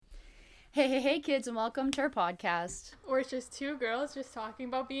Hey, kids, and welcome to our podcast. Or it's just two girls just talking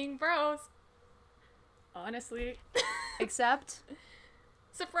about being bros. Honestly, Except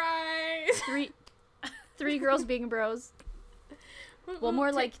Surprise! three girls being bros. Well,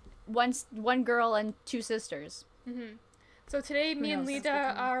 more like one girl and two sisters. So today, me and knows?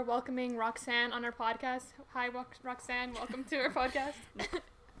 Lida are welcoming Roxanne on our podcast. Hi, Roxanne. Welcome to our podcast.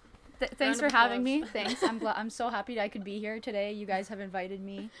 Thanks for Round of having me. applause. Thanks. I'm so happy that I could be here today. You guys have invited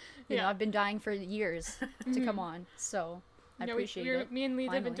me. You know, Yeah. I've been dying for years to come on, so I appreciate it. Me and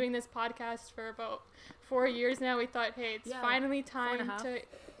Lida have been Finally. doing this podcast for about 4 years now. We thought, hey, it's Yeah, finally 4.5. time to,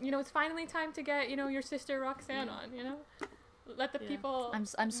 it's finally time to get, your sister Roxanne on, Let the Yeah. people. I'm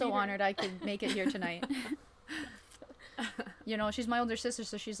so meet her. honored I could make it here tonight. You know, she's my older sister,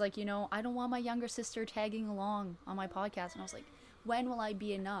 so she's like, I don't want my younger sister tagging along on my podcast, and I was like, when will I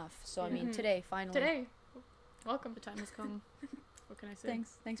be enough? So I mean, Mhm. today, finally. Today. Welcome. the time has come. What can I say?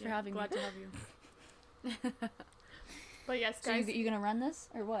 Thanks for Yeah, having glad me. to have you. But yes, So guys. you gonna run this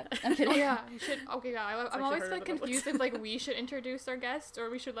or what? I'm kidding. Oh yeah, you should. Okay, yeah. I'm actually always harder like than it confused looks. if like we should introduce our guests or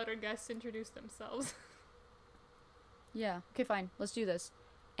we should let our guests introduce themselves. Yeah. Okay, fine. Let's do this.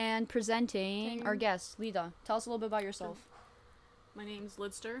 And presenting our guest, Lida. Tell us a little bit about yourself. My name's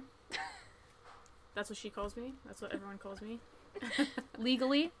Lidster. That's what she calls me. That's what everyone calls me.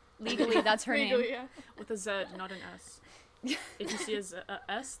 Legally, that's her Legally, name. yeah. With a Z, not an S. If you see a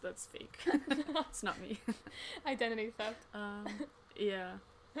S, that's fake. It's not me. Identity theft. Yeah.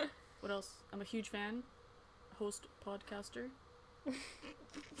 What else? I'm a huge fan. Host, podcaster.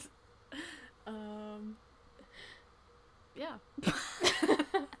 Yeah.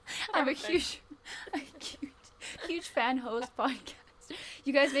 I'm a Perfect. huge fan host podcast.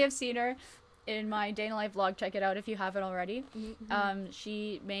 You guys may have seen her in my day in life vlog. Check it out if you haven't already.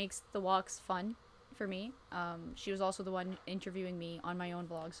 She makes the walks fun for me. She was also the one interviewing me on my own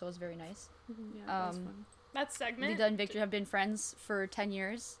vlog, so it was very nice. Yeah, that was Um, fun. That segment. Lida and Victor have been friends for 10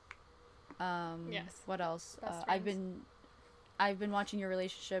 years. Yes. What else? Best I've been watching your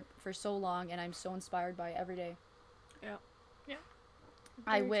relationship for so long, and I'm so inspired by it every day. Yeah.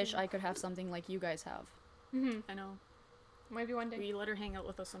 I Very wish true. I could have something like you guys have. I know. Maybe one day. We let her hang out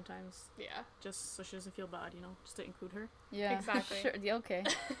with us sometimes, Yeah. just so she doesn't feel bad, just to include her. Yeah. Exactly. Sure. Yeah, okay.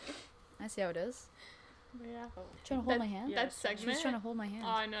 I see how it is. But yeah. Trying to hold That- my hand. Yeah, That so- She was segment trying to hold my hand.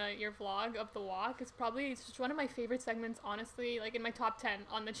 on your vlog of the walk is probably it's just one of my favorite segments. Honestly, like in my top 10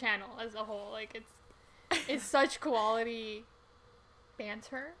 on the channel as a whole. Like it's such quality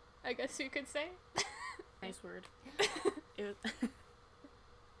banter, I guess you could say. Nice word. It was-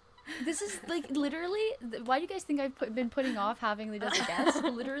 This is like literally. Why do you guys think I've been putting off having Lida as a guest?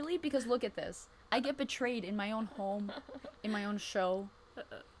 Literally, because look at this. I get betrayed in my own home, in my own show,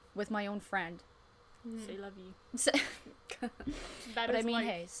 with my own friend. C'est la vie. So, That but is I mean, like,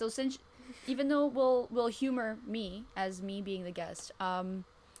 hey. So since, even though we'll humor me as me being the guest,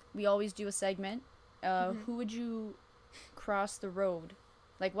 we always do a segment. Who would you cross the road?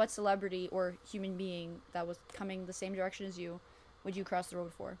 Like, what celebrity or human being that was coming the same direction as you would you cross the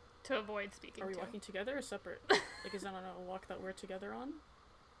road for? to avoid speaking Are we to. walking together or separate? Like, is that on a walk that we're together on?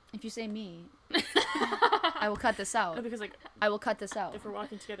 If you say me, I will cut this out. No, because like, I will cut this out. if we're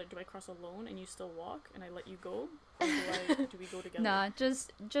walking together, do I cross alone and you still walk and I let you go, or do we go together? Nah,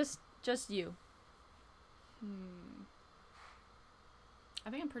 just you. I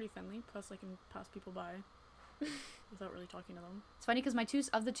think I'm pretty friendly. Plus, I can pass people by without really talking to them. It's funny because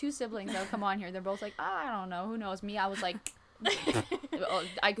of the two siblings that would come on here, they're both like, I don't know, who knows me. I was like,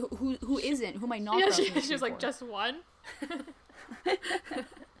 who isn't? Who am I not? Yeah, crossing the she was street like for? just one.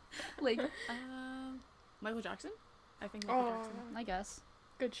 like, Michael Jackson. I think Michael Oh, Jackson. I guess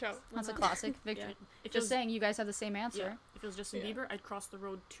good show. that's a Uh-huh. classic. Victor, Yeah. If it just was- saying, you guys have the same answer. Yeah. If it was Justin Yeah. Bieber, I'd cross the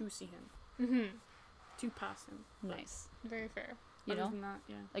road to see him, Mm-hmm. to pass him. But Nice. Very fair. You other know, than that,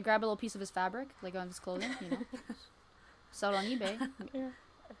 yeah. like grab a little piece of his fabric, like on his clothing. You know, sell it on eBay, Yeah.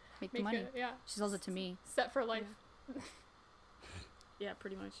 make the Make money. it, yeah. She sells it to me. Set for life. Yeah,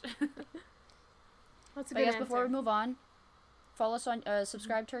 pretty much. That's a But good yes, before we answer. move on, follow us on,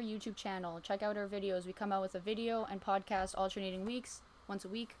 subscribe to our YouTube channel. Check out our videos. We come out with a video and podcast alternating weeks, once a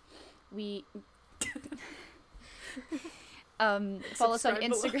week. We follow us on Subscribe below.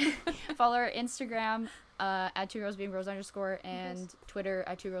 Instagram. Follow our Instagram at 2girlsbeingbros _ and Yes. Twitter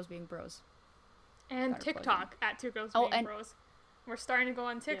at 2girlsbeingbros. And Gotta plug TikTok at Two Girls Oh, Being and- Bros. We're starting to go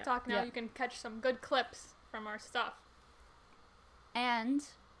on TikTok now. Yeah. You can catch some good clips from our stuff. And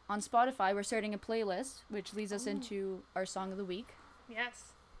on Spotify, we're starting a playlist, which leads us Oh. into our song of the week.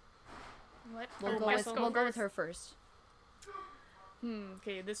 Yes. What? We'll Oh, go my with song we'll go with first. her first.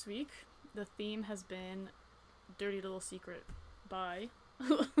 Okay, this week the theme has been "Dirty Little Secret" by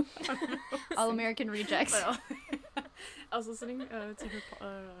All American Rejects. Well, I was listening to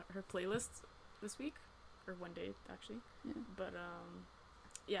her playlist this week, or one day actually. Yeah. But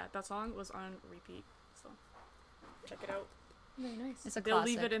yeah, that song was on repeat. So check it out. Very nice. It's a They'll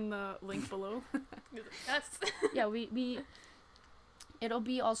classic. leave it in the link below. Yes. Yeah, we it'll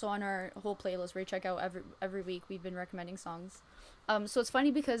be also on our whole playlist where we check out every week. We've been recommending songs. So it's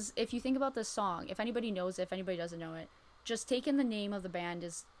funny because if you think about this song, if anybody knows it, if anybody doesn't know it, just take in the name of the band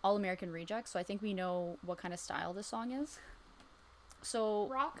is All American Rejects. So I think we know what kind of style this song is. So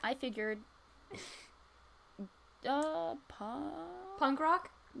Rock? I figured Punk rock?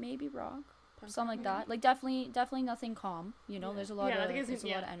 maybe rock, something like that. Like definitely nothing calm. You know, Yeah. there's a lot Yeah, I of think it's- there's a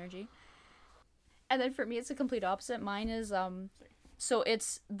lot of yeah. energy. And then for me, it's the complete opposite. Mine is so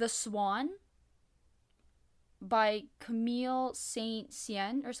it's The Swan by Camille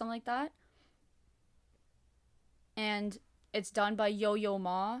Saint-Saëns or something like that, and it's done by Yo-Yo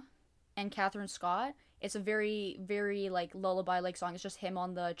Ma and Catherine Scott. It's a very very like lullaby like song. It's just him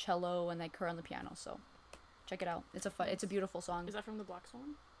on the cello and like her on the piano. So check it out. It's a beautiful song. Is that from the Black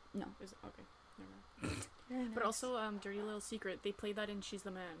Swan? No. Is it? Okay. Never mind. Very But nice. also, Dirty Little Secret. They played that in She's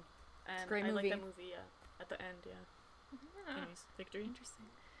the Man. And Great I like movie. that movie. Yeah. At the end, yeah. Ah, Anyways, Victory. interesting.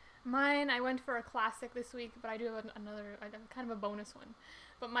 Mine, I went for a classic this week, but I do have another, kind of a bonus one.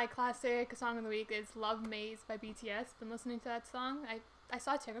 But my classic song of the week is Love Maze by BTS. Been listening to that song. I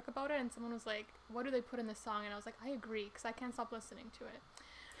saw a TikTok about it, and someone was like, what do they put in this song? And I was like, I agree, because I can't stop listening to it.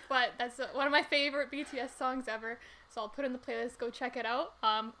 But that's one of my favorite BTS songs ever. So I'll put it in the playlist. Go check it out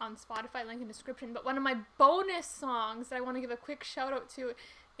on Spotify, link in description. But one of my bonus songs that I want to give a quick shout out to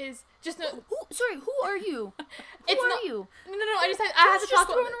is just Who are you? It's Who not- are you? no. I have to Just talk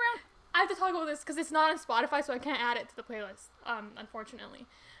throwing about around. I have to talk about this because it's not on Spotify, so I can't add it to the playlist. Unfortunately,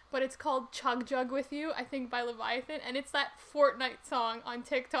 but it's called "Chug Jug with You," I think by Leviathan, and it's that Fortnite song on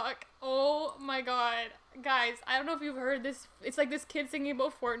TikTok. Oh my god, guys! I don't know if you've heard this. It's like this kid singing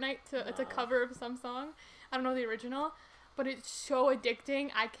about Fortnite. It's a cover of some song. I don't know the original, but it's so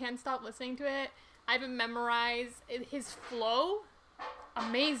addicting. I can't stop listening to it. I haven't memorized his flow.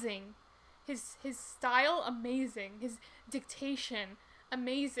 Amazing. His style, amazing. His dictation,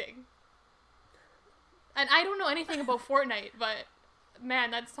 amazing. And I don't know anything about Fortnite, but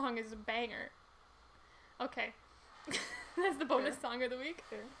man, that song is a banger. Okay. That's the bonus song of the week.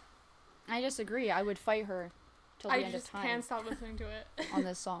 I disagree. I would fight her till the I end of just time can't stop listening to it. on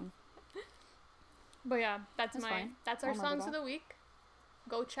this song. But yeah, that's fine. that's our I'll mother songs of that. the week.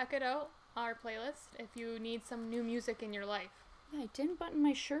 Go check it out, our playlist, if you need some new music in your life. Yeah, I didn't button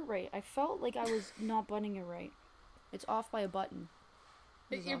my shirt right. I felt like I was not buttoning it right. It's off by a button.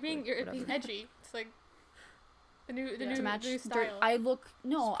 This is You're being awkward. edgy. It's like the new Yeah. To match new dirt. style. I look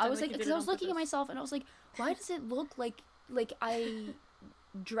no. I pretend was like like you because did I it was on looking at purpose. myself and I was like, why does it look like I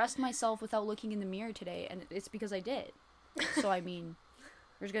dressed myself without looking in the mirror today? And it's because I did. So I mean,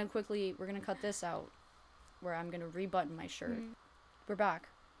 we're gonna cut this out, where I'm gonna rebutton my shirt. Mhm. We're back,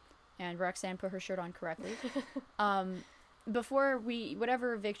 and Roxanne put her shirt on correctly. Before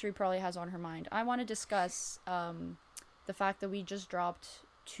whatever Victory probably has on her mind, I want to discuss the fact that we just dropped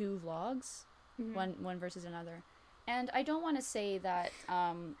 2 vlogs, Mhm. one versus another, and I don't want to say that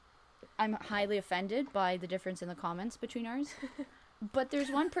I'm highly offended by the difference in the comments between ours, but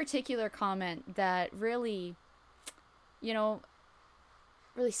there's one particular comment that really,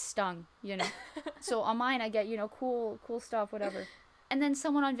 really stung, So on mine, I get cool stuff, whatever, and then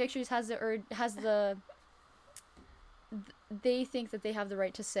someone on Victories has they think that they have the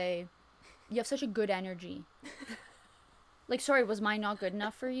right to say, you have such a good energy. Like, sorry, was mine not good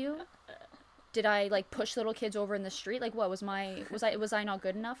enough for you? Did I like push little kids over in the street? Like, what was I not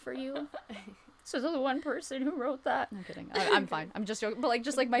good enough for you? So there's only one person who wrote that. No, I'm kidding. I'm fine. I'm just joking. But like,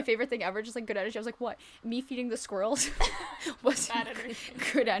 just like my favorite thing ever, just like good energy. I was like, what? Me feeding the squirrels was Bad energy.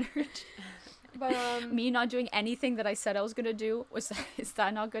 good energy. But Me not doing anything that I said I was gonna do is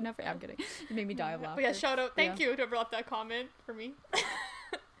that not good enough? I'm kidding. It made me die of laughter. But yeah, shout out. Thank Yeah. you to brought up that comment for me.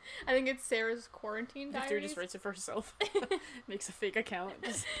 I think it's Sarah's quarantine Victory diaries. just writes it for herself. Makes a fake account.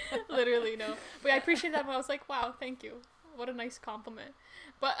 Just Literally, no. But I appreciate that. But I was like, wow, thank you. What a nice compliment.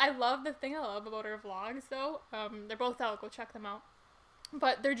 But the thing I love about her vlogs, though, they're both out. Go check them out.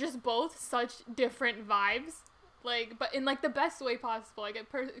 But they're just both such different vibes. Like, but in like the best way possible. Like, it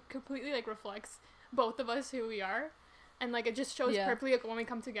completely like reflects both of us who we are. And like it just shows Yeah. perfectly like when we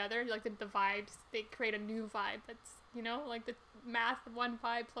come together, like the vibes, they create a new vibe that's, like the math, one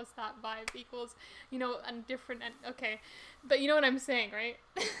vibe plus that vibe equals, a different, okay. But you know what I'm saying, right?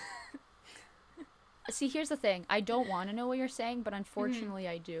 See, here's the thing. I don't want to know what you're saying, but unfortunately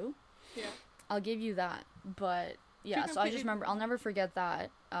I do. Yeah. I'll give you that. But yeah, so I just remember, I'll never forget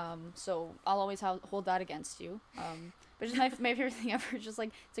that. So I'll always hold that against you. But just my favorite thing ever, just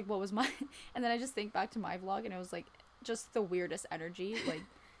like, it's like, what was my, and then I just think back to my vlog, and it was like, just the weirdest energy, like,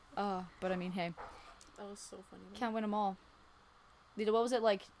 but I mean, hey. That was so funny. Can't win them all. Lita, what was it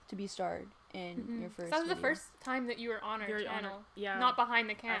like to be starred in your first That was the video? first time that you were on our Very channel. Yeah. Not behind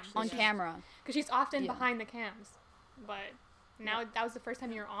the cams. Actually, On yeah. camera. Because she's often Yeah. behind the cams. But now that was the first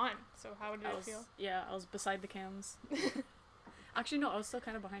time you were on. So how did I it was, feel? yeah, I was beside the cams. Actually, no, I was still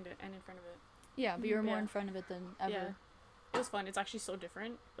kind of behind it and in front of it. Yeah, but you were more Yeah. in front of it than ever. Yeah. It was fun. It's actually so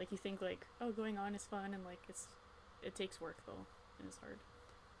different. Like, you think, like, oh, going on is fun, and, like, it takes work, though, and it's hard.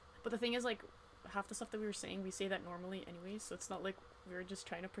 But the thing is, like, half the stuff that we were saying, we say that normally anyways, so it's not like we were just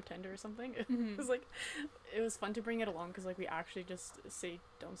trying to pretend or something. It was, like, it was fun to bring it along, because, like, we actually just say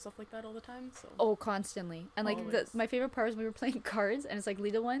dumb stuff like that all the time, so. Oh, constantly. And like Always. my favorite part was we were playing cards, and it's like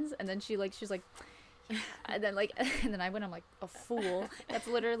Lita ones, and then she's like, and then and then I win. I'm like a fool. That's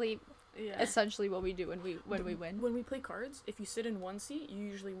literally Yeah. essentially what we do when we win. When we play cards, if you sit in one seat, you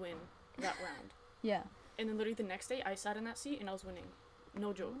usually win that round. Yeah. And then literally the next day, I sat in that seat, and I was winning.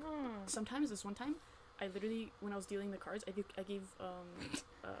 No joke. Sometimes, this one time, I literally, when I was dealing the cards, I gave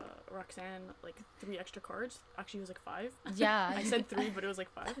Roxanne like 3 extra cards. Actually, it was like 5. Yeah. I said 3, but it was like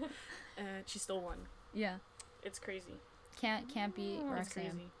 5, and she still won. Yeah. It's crazy. Can't beat Oh, It's Roxanne.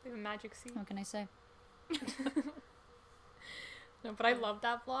 crazy. They have a magic seat. What can I say? No, but I love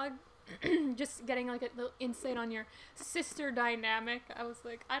that vlog. Just getting like a little insight on your sister dynamic. I was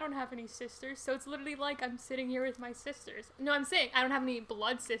like, I don't have any sisters, so it's literally like I'm sitting here with my sisters. No, I'm saying I don't have any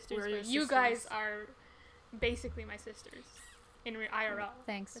blood sisters, We're but your you guys sisters. are basically my sisters in IRL.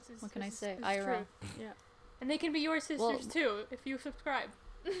 Thanks. This is- What can I this is- say? this is IRL. true. Yeah. And they can be your sisters Well- too if you subscribe.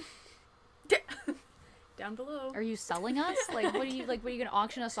 Down below. Are you selling us? Like, what are you gonna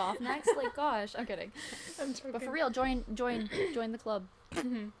auction us off next? Like, gosh, I'm kidding. I'm joking. But for real, join the club,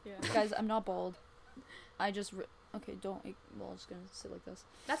 Yeah. guys. I'm not bald. I just okay. Don't. Well, I'm just gonna sit like this.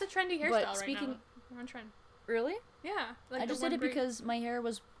 That's a trendy hairstyle But right speaking- now. We're on trend. Really? Yeah. Like I the just one did it braid- because my hair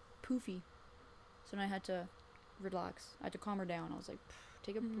was poofy, so then I had to relax. I had to calm her down. I was like,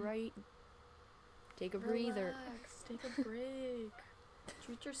 take a take a breather. Relax, take a break.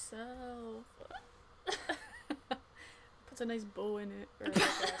 Treat yourself. Puts a nice bow in it, or like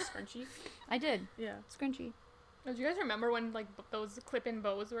a scrunchie. I did Yeah. scrunchy. Oh, do you guys remember when like those clip-in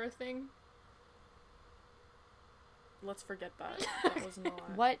bows were a thing? Let's forget that. That was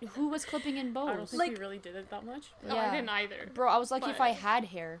not. What? Who was clipping in I don't bows? think Like- we really did it that much. Oh, Yeah. I didn't either. Bro, I was lucky if But- I had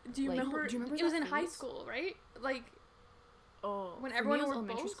hair. Do you Like, remember? do you remember It was that in high phase? school, right? Like, Oh, When for everyone me, it was wore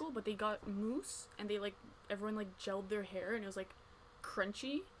elementary bows? school, but they got mousse and they like everyone like gelled their hair and it was like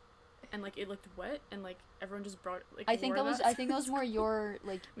crunchy, and like it looked wet and like everyone just brought like. I think wore that was I think that was more your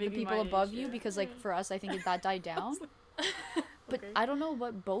like the Maybe people my above age, you yeah. because like for us I think that died down. But Okay. I don't know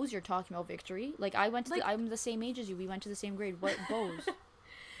what bows you're talking about, Victory. Like I went to Like- I'm the same age as you. We went to the same grade. What bows?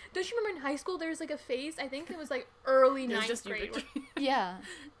 don't you remember in high school there was like a phase? I think it was like early It was ninth just you, grade. Victory. Yeah.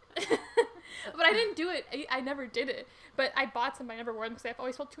 But I didn't do it. I never did it. But I bought some. But I never wore them because I've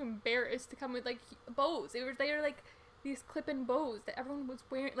always felt too embarrassed to come with like bows. They were like these clip-in bows that everyone was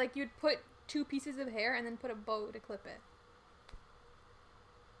wearing. Like you'd put 2 pieces of hair and then put a bow to clip it.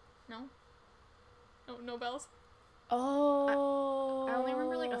 No. Oh, no bells. Oh. I only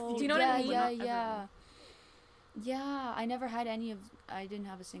remember, like, a few Do you know what I yeah, mean? Yeah, Not yeah. everyone. Yeah, I never had any of. I didn't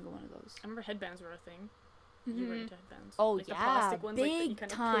have a single one of those. I remember headbands were a thing. You were Mhm. into headbands. Oh, like the yeah, plastic ones, like, that you big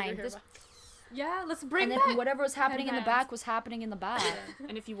kinda pull your time. hair This- back. Yeah, let's bring And then back. whatever was happening in the headbands. back was happening in the back. Yeah.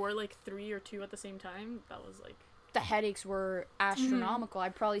 And if you wore like 3 or 2 at the same time, that was like. The headaches were astronomical. I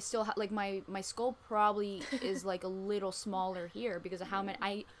probably still like my skull probably is like a little smaller here because of how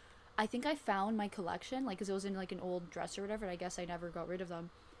many I think I found my collection like because it was in like an old dresser or whatever. And I guess I never got rid of them.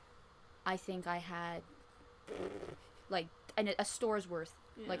 I think I had like a store's worth.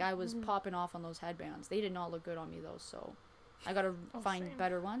 Yeah. Like I was popping off on those headbands. They did not look good on me though, so I gotta find same.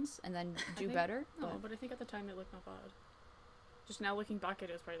 better ones and then do think- better. No, but I think at the time it looked not bad. Just now looking back at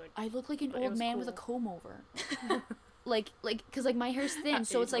it, it's probably like. I look like an But it old was man with a cool. comb over. like, cause like my hair's thin, At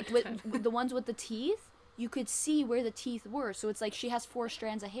so age, it's like like, with the ones with the teeth, you could see where the teeth were. So it's like she has 4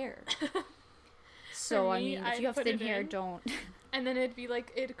 strands of hair. So I me, mean, if I'd you have put thin it hair, in. don't. And then it'd be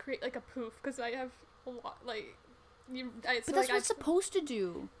like it'd create like a poof because I have a lot like. So But that's like, what it's supposed to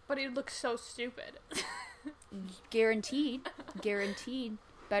do. But it looks so stupid. Guaranteed, guaranteed.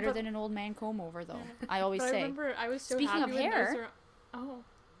 Better But- than an old man comb over, though. I always But I say. remember I was so Speaking happy of when hair- those were. Oh.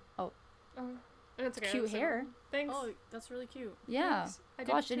 Oh. Oh. That's okay. Cute that's okay. hair. Thanks. Oh, that's really cute. Yeah. Thanks. I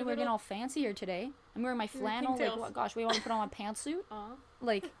did Gosh, two didn't we get little- all fancy here today? I'm wearing my Your flannel. Like, pigtails. what, gosh, we want to put on a pantsuit? Aw.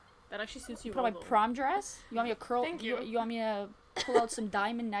 Like, That actually suits you Put on well, my though. prom dress? You want me to curl? Thank you. You want me to pull out some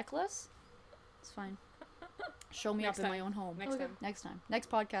diamond necklace? It's fine. Show me Next up in my time. own home. Next Okay. time. Next time. Next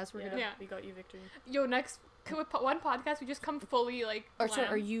podcast, we're Yeah, gonna. Yeah. we got you victory. Yo, next one podcast we just come fully like. Or sorry,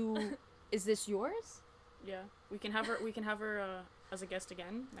 glam. are you? Is this yours? Yeah, we can have her. We can have her as a guest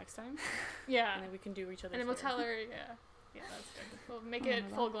again next time, Yeah. and then we can do each other's And then we'll hair. tell her. Yeah, that's good. We'll make Oh it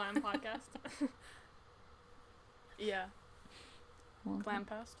my full God. glam podcast. Yeah, Well, glam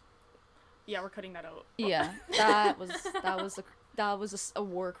past. Yeah, we're cutting that out. Yeah, that was a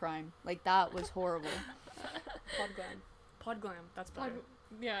war crime. Like that was horrible. Pod glam. Pod glam. That's better.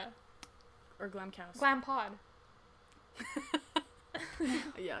 Yeah. Or glam cast. Glam pod.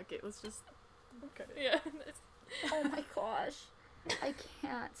 Yeah. Okay. Let's just cut it. Yeah. Oh my gosh, I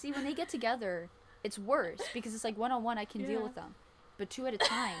can't. See, when they get together, it's worse because it's like one on one. I can deal Yeah. with them, but two at a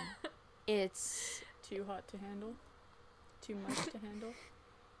time, it's Too hot to handle. Too much to handle.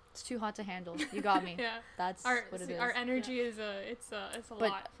 it's too hot to handle. You got me. Yeah. That's Our what it is. our energy is it's a But-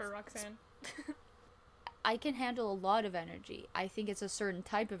 lot for Roxanne. I can handle a lot of energy. I think it's a certain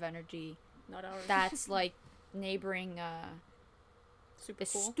type of energy Not ours. that's like neighboring super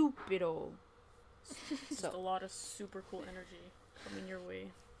cool. estupido. Just a So, lot of super cool energy coming your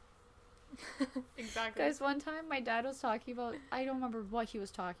way. Exactly. guys, one time my dad was talking about, I don't remember what he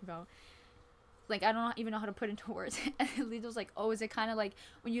was talking about. Like, I don't even know how to put into words. And Lita was like, oh, is it kind of like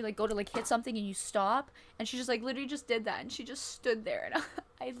when you like go to like hit something and you stop? And she just like literally just did that, and she just stood there, and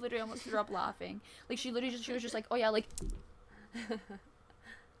I literally almost threw up laughing. Like she was just like, oh yeah, like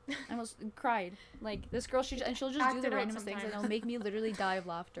I almost cried. Like this girl, she'll just Act do the it out randomest things, and sometimes. it'll make me literally die of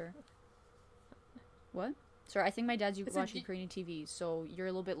laughter. What? Sorry, I think my dad's It's a watching G- Korean TV, so you're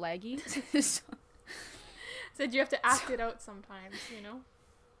a little bit laggy. So- Said you have to act it out sometimes, you know?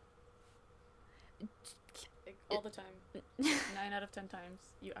 Like, all the time. 9 out of 10 times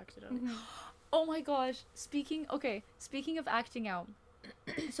you act it out. Oh my gosh. Speaking of acting out.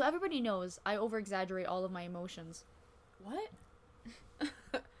 So everybody knows I over exaggerate all of my emotions. What? Really?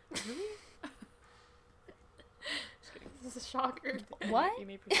 Just kidding. This is a shocker. What? You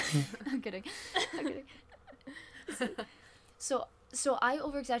may proceed. I'm kidding. I'm kidding. So I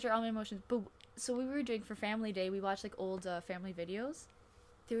over exaggerate all my emotions. But so we were doing for Family Day, we watched like old family videos.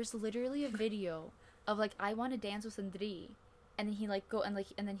 There's literally a video of like I want to dance with Andri, and then he like go and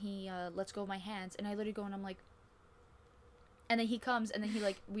then he lets go of my hands, and I literally go and I'm like, and then he comes and then he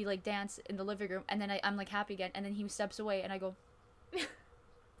like we like dance in the living room, and then I'm like happy again, and then he steps away and I go,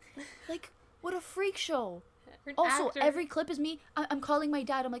 like what a freak show. You're an Also, actor. every clip is me. I'm calling my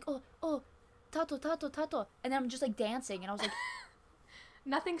dad. I'm like, oh, Tato, Tato, Tato. And then I'm just like dancing. And I was like,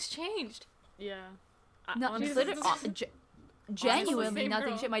 Nothing's changed. Yeah. no, Honestly, literally, genuinely Same nothing.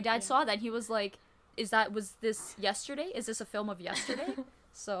 girl. Shit. My dad Yeah. saw that. He was like, was this yesterday? Is this a film of yesterday?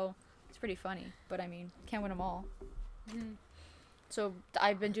 So it's pretty funny. But I mean, can't win them all. Mhm. So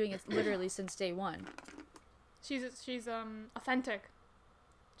I've been doing it literally since day one. She's authentic.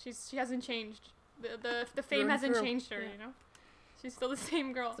 She hasn't changed. The fame Through and hasn't through. changed her, Yeah. you know? She's still the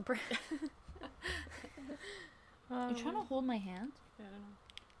same girl. The You trying to hold my hand? Yeah, I don't know.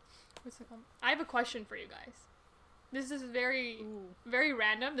 What's it called? I have a question for you guys. This is very Ooh. very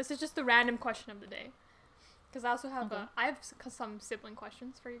random. This is just the random question of the day. Because I also have Okay. I have some sibling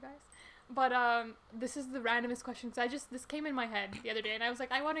questions for you guys. But this is the randomest question. So this came in my head the other day, and I was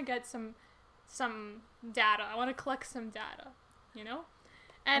like, I want to get some data. I want to collect some data, you know?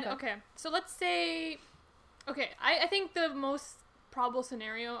 And okay, so let's say, I think the most probable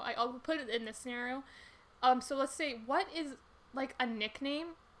scenario, I'll put it in this scenario. So let's say, what is like a nickname?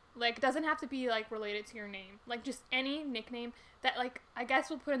 Like, doesn't have to be like related to your name. Like, just any nickname that, like, I guess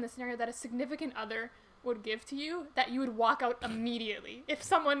we'll put in the scenario that a significant other would give to you that you would walk out immediately if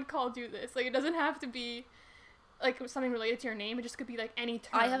someone called you this. Like, it doesn't have to be like something related to your name. It just could be like any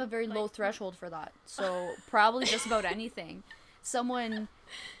term. I have a very like, low threshold for that. So probably just about anything. Someone.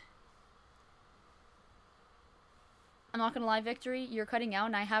 I'm not gonna lie, Victory, you're cutting out,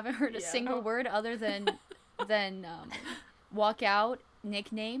 and I haven't heard a Yeah. single word other than walk out,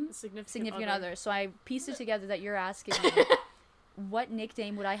 nickname, significant other. So I pieced it together that you're asking me, what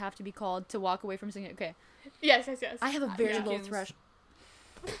nickname would I have to be called to walk away from significant? Okay, Yes. I have a very Yeah. low Chickens. threshold.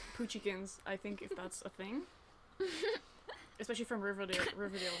 Poochikins, I think if that's a thing. Especially from Riverdale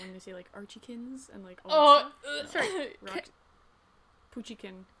when they say like Archiekins and like all that Oh, stuff. sorry. Rock-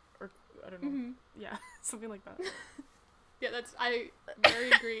 Poochikin or I don't know. Mhm. Yeah, something like that. Yeah, I very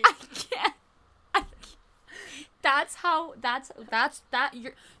agree. I can't. That's that.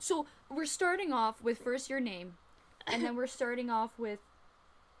 So we're starting off with first your name, and then we're starting off with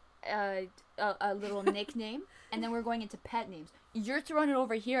a little nickname, and then we're going into pet names. you're throwing it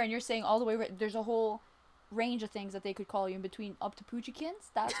over here, and you're saying all the way. There's a whole range of things that they could call you in between up to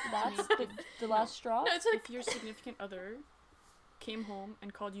Poochykins. That's the last straw. No, it's like If your significant other came home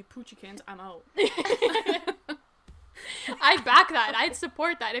and called you Poochykins, I'm out. I'd back that. I'd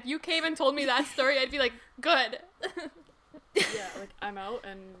support that. If you came and told me that story, I'd be like, good. Yeah, like I'm out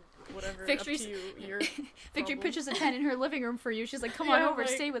and whatever. Victory's- up to you. Your Victory problem. pitches a tent in her living room for you. She's like, "Come on Yeah, over, like-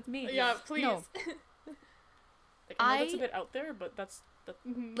 stay with me." Yeah, please. No. Like, I know that's I- a bit out there, but that's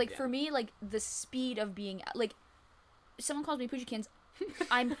Mhm. Like Yeah. for me, like the speed of being like, if someone calls me Poochykins,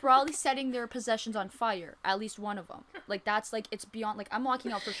 I'm probably setting their possessions on fire. At least one of them. Like that's like it's beyond. Like I'm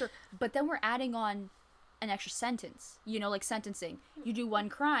walking out for sure. But then we're adding on an extra sentence. You know, like sentencing. You do one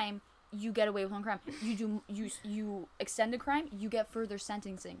crime, you get away with one crime. You extend the crime, you get further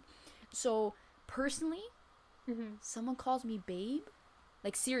sentencing. So personally, Mhm. someone calls me babe,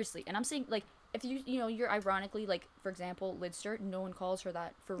 like seriously, and I'm saying like if you're ironically like for example Lidster, no one calls her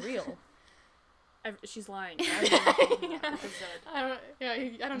that for real. she's lying. I don't know Yeah.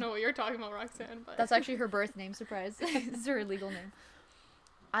 because, I don't know what you're talking about, Roxanne, but That's actually her birth name. Surprise, it's her legal name.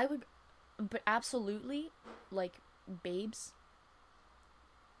 I would, but absolutely like babes.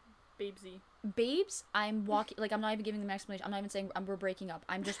 babesy. I'm walking like I'm not even giving them an explanation. I'm not even saying we're breaking up.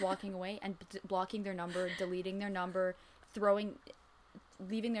 I'm just walking away and blocking their number, deleting their number,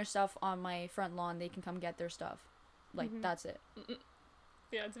 leaving their stuff on my front lawn. They can come get their stuff. Like Mhm. that's it.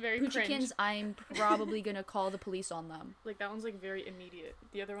 yeah, it's very cringe. Poochykins, I'm probably gonna call the police on them. Like that one's like very immediate.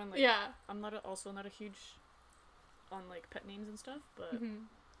 The other one, like Yeah. I'm also not a huge on like pet names and stuff, but Mhm.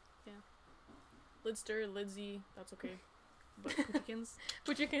 Lidster, Lidsey, that's okay. But Poochykins,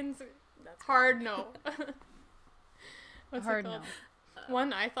 Poochykins, that's hard no. What's Hard it no. called?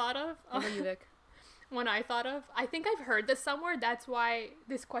 One I thought of. What about you, Vic? One I thought of. I think I've heard this somewhere. That's why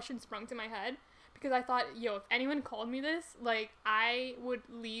this question sprung to my head. Because I thought, yo, if anyone called me this, like, I would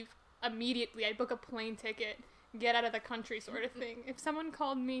leave immediately. I'd book a plane ticket, get out of the country sort of thing. If someone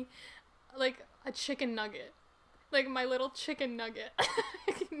called me, like, a chicken nugget. Like, my little chicken nugget.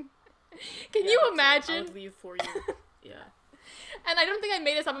 Can Yeah, you that's it. I imagine? would leave for you. Yeah. And I don't think I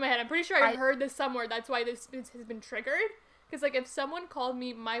made this up in my head. I'm pretty sure I I- heard this somewhere. That's why this has been triggered. Because, like, if someone called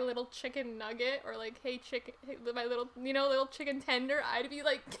me my little chicken nugget or, like, hey, my little, little chicken tender, I'd be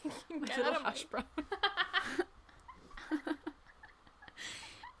like, get out of my... brown.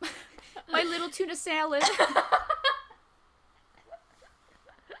 My little tuna salad.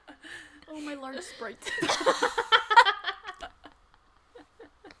 Oh, my large Sprite.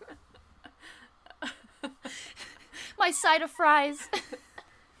 My side of fries.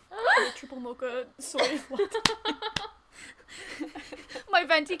 The triple mocha soy latte. My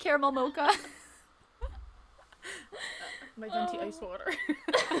venti caramel mocha. My venti ice water.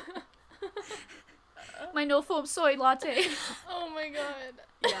 My no foam soy latte. Oh my god.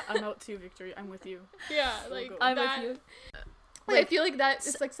 Yeah, I'm out too, Victory. I'm with you. Yeah, We'll like go. I'm that. with you. Like, I Like, feel like that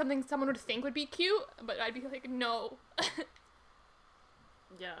is like something someone would think would be cute, but I'd be like, no.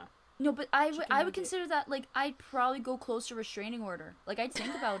 Yeah. No, but I Chicken would nugget. consider that like I'd probably go close to restraining order. Like I'd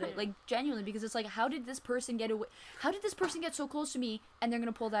think about it, like genuinely, because it's like, how did this person get away? How did this person get so close to me and they're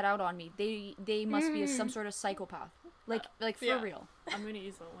gonna pull that out on me? They must be some sort of psychopath. Like for Yeah. real. I'm gonna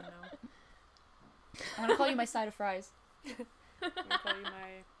use that one now. I'm gonna call you my side of fries. I'm gonna call you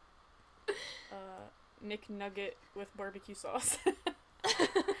my Nick Nugget with barbecue sauce.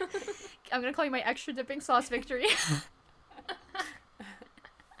 I'm gonna call you my extra dipping sauce victory.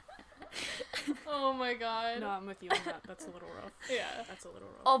 Oh my god. No, I'm with you on that. That's a little rough. Yeah. That's a little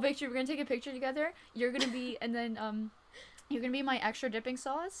rough. Oh, victory, we're gonna take a picture together. You're gonna be, and then you're gonna be my extra dipping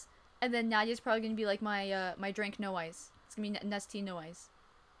sauce, and then Nadia's probably gonna be like my my drink no ice. It's gonna be Nestea no ice.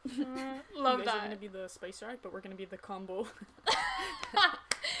 Love you guys that. are gonna be the spice rack, but we're gonna be the combo.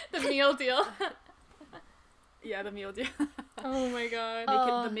 The meal deal. Yeah, the meal deal. Oh my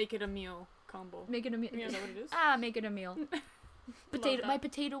god. Make it a meal combo. Make it a meal. Yeah. Is that what it is? Make it a meal. Potato, that. my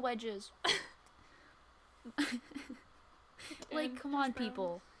potato wedges. Like, And come on, hash brown.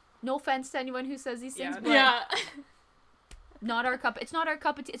 people. No offense to anyone who says these things, Yeah, but Yeah. not our cup. It's not our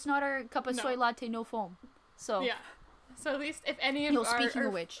cup. It's not our cup of No. soy latte, no foam. So Yeah. So at least if any of Yo, speaking our,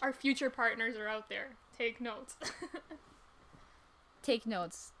 of which. our future partners are out there, take notes. take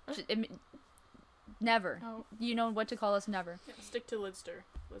notes. Never. Oh. You know what to call us. Never. Yeah, stick to Lidster.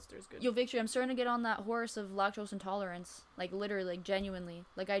 Lidster's good. Yo, Victory, I'm starting to get on that horse of lactose intolerance. Like, literally, like, genuinely.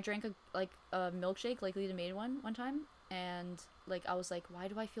 Like, I drank a milkshake, like Lita made one time, and, like, I was like, why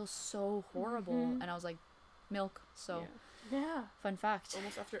do I feel so horrible? Mhm. And I was like, milk. So, Yeah. Yeah. fun fact.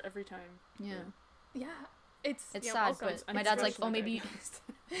 Almost after every time. Yeah. Yeah. It's It's yeah, sad, welcome. but my dad's like, oh, maybe...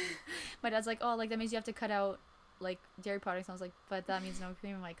 Unexpectedly My dad's like, oh, like, that means you have to cut out like dairy products. I was like, but that means no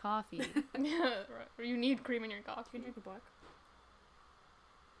cream in my coffee. Right. You need cream in your coffee. You can drink a black.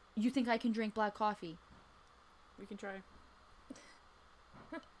 You think I can drink black coffee? We can try.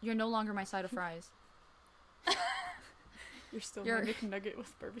 You're no longer my side of fries. You're still You're- my McNugget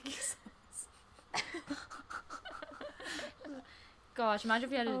with barbecue sauce. Gosh, imagine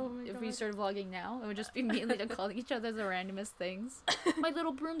if we had Oh my if we God. started vlogging now. It would just be me and Lita calling each other the randomest things. My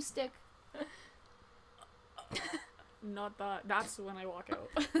little broomstick. Not that. That's when I walk out.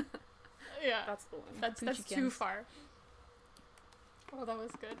 Yeah. That's the one. That's Poochie too Kins. far. Oh, that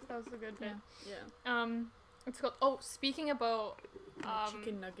was good. That was a good bit. Yeah. Yeah. It's called. Oh, speaking about, My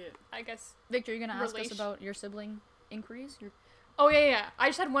chicken nugget. I guess. Victor, you're gonna ask us Relation- about your sibling inquiries? Your Oh yeah. I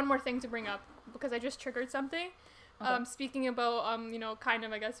just had one more thing to bring up because I just triggered something. Okay. Speaking about kind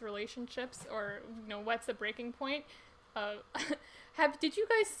of I guess relationships or what's the breaking point? Did you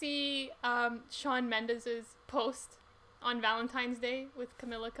guys see Shawn Mendes's post on Valentine's Day with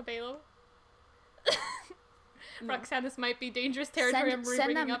Camila Cabello? No. Roxanne, this might be dangerous territory. Send- I'm send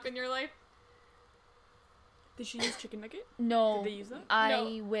bringing them- up in your life. Did she use chicken nugget? No. Did they use that?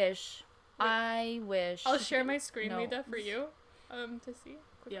 I wish. Wait. I wish. I'll share my screen, No. Lita, for you, to see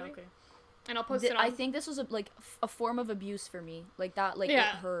quickly. Yeah. Okay. And I'll post Th- it on. I think this was a form of abuse for me. Like that. Like Yeah.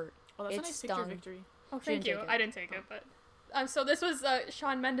 it hurt. Oh, that's a It nice picture, stung. Victory. Oh, She thank didn't you. take it. I didn't take it, but so this was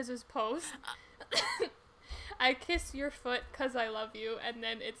Shawn Mendes's post. I kiss your foot 'cause I love you, and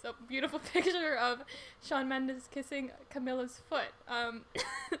then it's a beautiful picture of Shawn Mendes kissing Camilla's foot.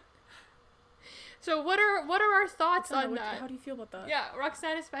 So what are our thoughts Roxanna, on what- that? How do you feel about that? Yeah,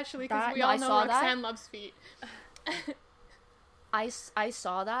 Roxanne especially because That- we no, all I know saw that. Roxanne loves feet. I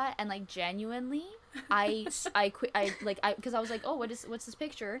saw that and like genuinely because I was like, oh, what's this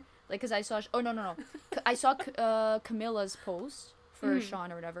picture, like, because I saw I saw Camilla's post for Mhm.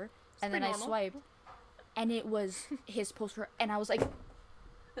 Sean or whatever, It's and then pretty I normal. swiped and it was his post for, and I was like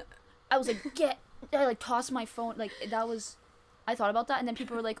I like tossed my phone, like that was, I thought about that, and then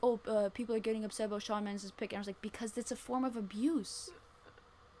people were like, oh, people are getting upset about Shawn Mendes' pic, and I was like, because it's a form of abuse.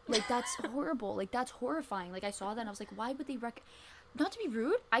 Like, that's horrible. Like, that's horrifying. Like, I saw that and I was like, why would they not to be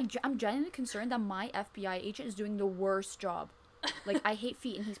rude, I'm genuinely concerned that my FBI agent is doing the worst job. Like, I hate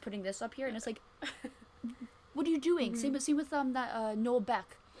feet and he's putting this up here and it's like, what are you doing? Mm-hmm. Same with that Noah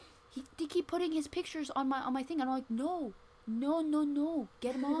Beck. They keep putting his pictures on my thing and I'm like, no.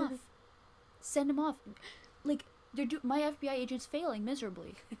 Get him off. Send him off. Like, my FBI agent's failing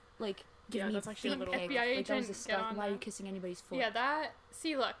miserably. Like, give Yeah, me that's actually a feet little- pic. FBI Like, that was agent, disgust- get on why are you that. kissing anybody's foot? Yeah, that.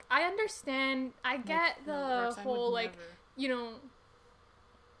 See, look, I understand. I get No, the Roxanne would whole like never.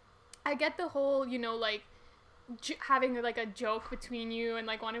 I get the whole like having like a joke between you and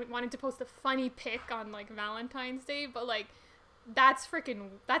like wanting to post a funny pic on like Valentine's Day, but like that's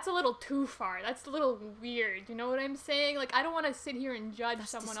a little too far. That's a little weird. You know what I'm saying? Like, I don't want to sit here and judge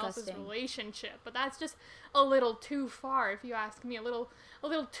That's someone else's disgusting. relationship, but that's just a little too far if you ask me. A little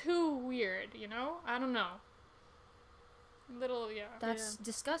too weird, you know? I don't know. Yeah. That's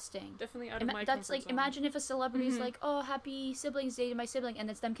disgusting. Definitely out of my That's comfort like, zone. imagine if a celebrity's Mhm. like, oh, happy siblings day to my sibling, and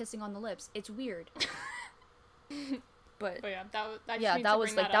it's them kissing on the lips. It's weird. But But yeah, I just yeah, need that to was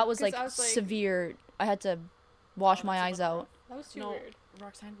bring like, up, that was 'cause like I was like, severe. I had to wash Oh, my that's a eyes little out. rough. That was too No, weird.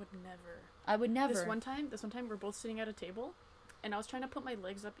 Roxanne would never. I would never. This one time we're both sitting at a table, and I was trying to put my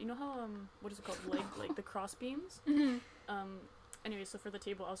legs up. You know how what is it called? Like the cross beams. Mm-hmm. Anyway, so for the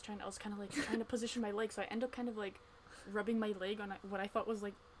table, I was kind of like trying to position my leg, so I end up kind of like rubbing my leg on what I thought was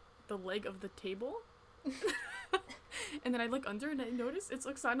like the leg of the table. And then I look under and I notice it's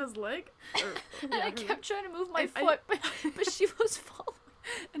Oksana's leg. Or, And yeah, I her kept leg. trying to move my I- foot, but she was following.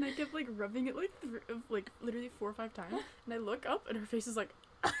 And I kept like rubbing it like literally 4 or 5 times. And I look up and her face is like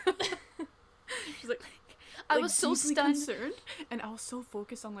she's like I like, was so deeply stunned. concerned, and I was so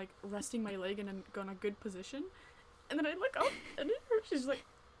focused on like resting my leg in a good position. And then I look up and she's like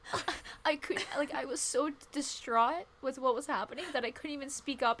I was so distraught with what was happening that I couldn't even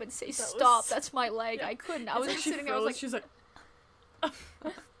speak up and say, That stop, was- that's my leg. yeah. I couldn't. I it's was like just she sitting there, I was like, froze. She's like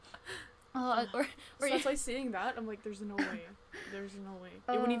or so yeah. that's why saying that I'm like there's no way. There's no way.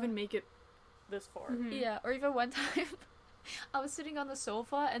 It wouldn't even make it this far. Mhm. Yeah, or even one time, I was sitting on the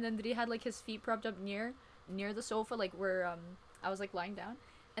sofa and then he had like his feet propped up near the sofa, like where I was like lying down,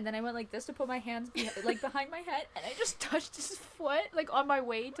 and then I went like this to put my hands behind my head, and I just touched his foot like on my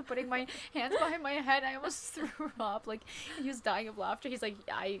way to putting my hands behind my head. I almost threw up. Like, he was dying of laughter. He's like,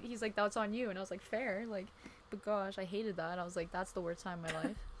 that's on you, and I was like, fair, like, but gosh, I hated that. I was like, that's the worst time in my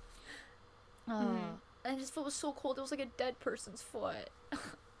life. Mhm. And his foot was so cold. It was like a dead person's foot.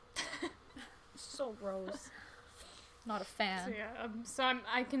 So gross. Not a So fan. yeah, we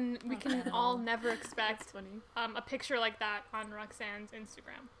Not can fan at all all. never That's expect funny. a picture like that on Roxanne's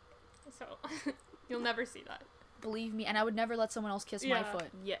Instagram. So you'll never see that. Believe me, and I would never let someone else kiss my Yeah. foot.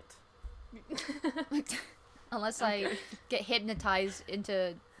 Yet. Unless I get hypnotized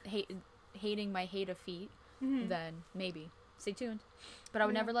into hating my hate of feet, Mhm. then maybe. Stay tuned. But I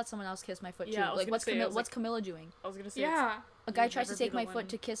would Yeah. never let someone else kiss my foot Yeah, I too. was Like gonna what's say, I was What's like- Camilla doing? I was gonna say. Yeah. A guy You'd tries to never be take the my foot one-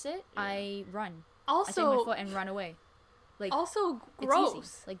 to kiss it. Yeah. I run. I take my Also, foot and run away. Like also it's gross.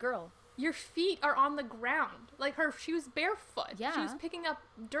 easy. Like girl. Your feet are on the ground. Like she was barefoot. She was Yeah. picking up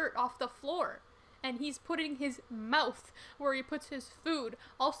dirt off the floor. And he's putting his mouth where he puts his food.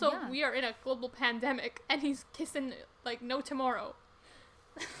 Also, Yeah. we are in a global pandemic and he's kissing like no tomorrow.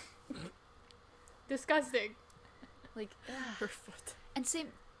 Disgusting. Like Her foot. and same.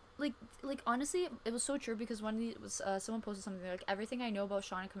 Like honestly, it was so true because when it was someone posted something like everything I know about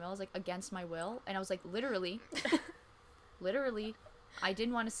Sean and Camilla is like against my will, and I was like literally, I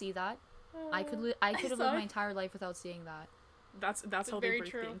didn't want to see that. I could have saw lived it. my entire life without seeing that. That's how they very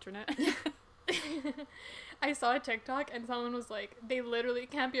break true. the internet. I saw a TikTok and someone was like, they literally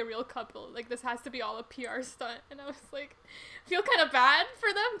can't be a real couple. Like, this has to be all a PR stunt. And I was like, feel kind of bad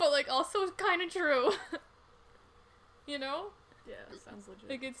for them, but like also kind of true. You know? Yeah, sounds legit.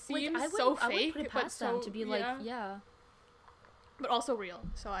 Like, it Like seems I so wouldn't fake, put it but past them so, to be like yeah. but also real.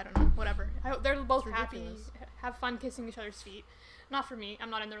 So I don't know. Whatever. I hope they're both It's happy, ridiculous. have fun kissing each other's feet. Not for me. I'm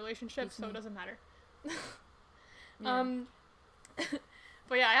not in the relationship, Beats so me. it doesn't matter. Yeah.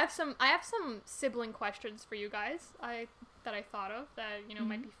 But yeah, I have some sibling questions for you guys. That I thought of that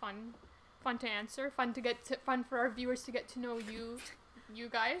might be fun to answer, fun for our viewers to get to know you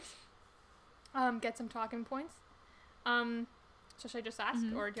guys. Get some talking points. So should I just ask,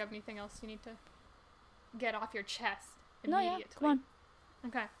 Mhm. or do you have anything else you need to get off your chest No, immediately? yeah, come on.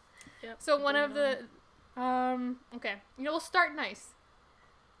 Okay. Yep, So one bring of it the okay, we'll start nice.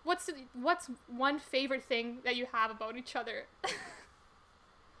 What's one favorite thing that you have about each other?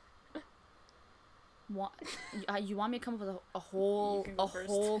 You want me to come up with a whole You can go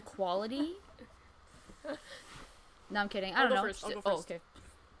first. quality? No, I'm kidding. I I'll don't go know. first, I'll go Oh, first. okay.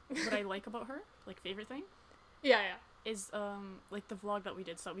 What I like about her, like favorite thing, Yeah. is like the vlog that we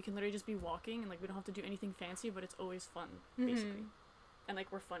did. So we can literally just be walking and like we don't have to do anything fancy, but it's always fun, basically. Mhm. And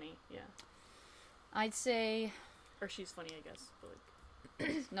like we're funny, yeah. I'd say Or she's funny, I guess. But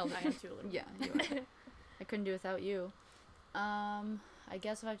like no. I am too a little. Yeah, you are. I couldn't do without you. I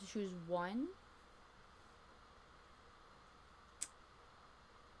guess if I have to choose one.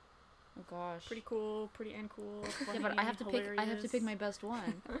 Oh gosh. Pretty cool, pretty and cool. Yeah, Funny, but I have to pick. I have to pick hilarious. my best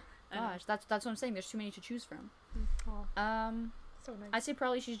one. I know. Gosh, that's what I'm saying. There's too many to choose from. Oh, so nice. I'd say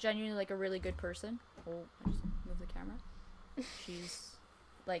probably she's genuinely like a really good person. Oh, I just moved the camera. She's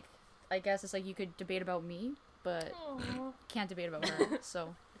like, I guess it's like you could debate about me, but Aw, can't debate about her.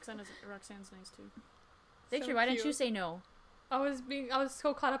 So Roxanne's nice too. Victor, so why didn't you cute. say no? I was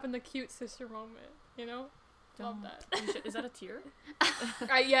so caught up in the cute sister moment. Love Don't. that. Is that a tear?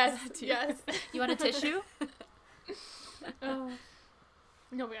 Yes, Tea. yes. You want a tissue? Oh.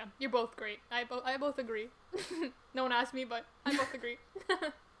 No, but yeah, you're both great. I both agree. No one asked me, but I both agree.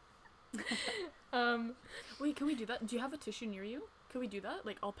 Wait, can we do that? Do you have a tissue near you? Can we do that?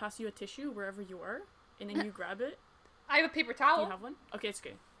 Like, I'll pass you a tissue wherever you are, and then you grab it. I have a paper Do towel. you have one? Okay, it's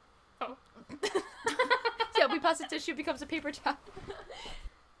okay. Yeah, we pass the tissue, it becomes a paper towel.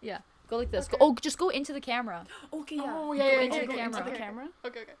 Yeah, go like this. Okay. Go, just go into the camera. Okay, yeah. Oh, Go yeah, into yeah, the yeah, camera. okay, Into the okay. camera.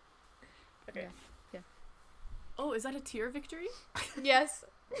 Okay. Okay. Yeah. Oh, is that a tear, Victory? Yes.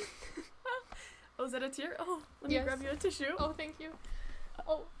 Oh, is that a tear? Oh, let me Yes. grab you a tissue. Oh, thank you.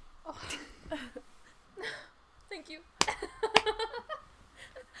 Oh. Thank you.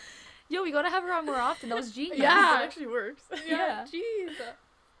 Yo, we gotta have her on more often. That was genius. Yeah. That actually works. Yeah. Jeez.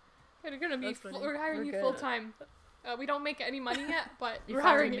 We're gonna be. That's funny. We're hiring We're you good. full time. We don't make any money yet, but You're we're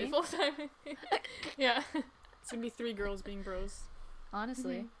hiring firing you me? full time. Yeah. It's gonna be 3 girls being bros.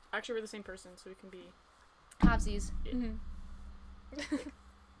 Honestly, Actually, we're the same person, so we can be halvesies. Mhm.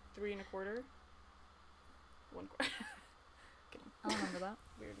 3 1/4. 1/4. I'll remember that.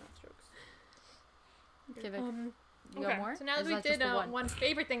 Weird math strokes. Okay, Vic, you Okay. got more? So now Is that we that just did the one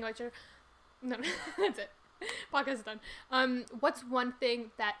favorite thing about your, no, that's it. Podcast is done. What's one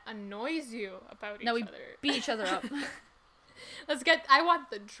thing that annoys you about No, each we other? beat each other up. Let's get. I want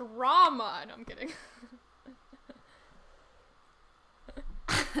the drama. No, I'm kidding.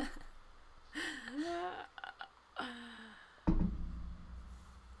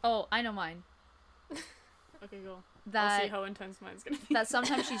 Oh, I know mine. Okay, go. I'll That see how intense mine's gonna be. that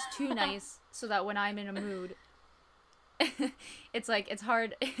sometimes she's too nice, so that when I'm in a mood, it's like it's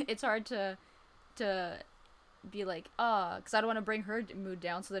hard to be like, because I don't want to bring her mood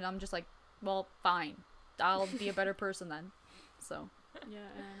down. So then I'm just like, well, fine, I'll be a better person then. So Yeah,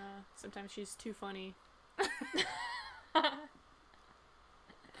 and sometimes she's too funny.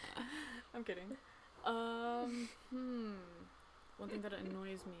 I'm kidding. One thing that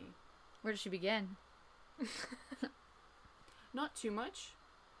annoys me. where does she begin? Not too much.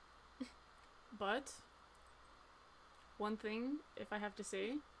 But one thing, if I have to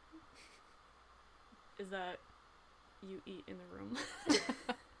say, is that you eat in the room.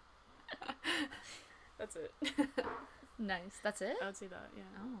 That's it. Nice. That's it. I would say that, yeah.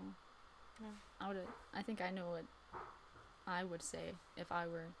 Oh. Yeah. I think I know what I would say if I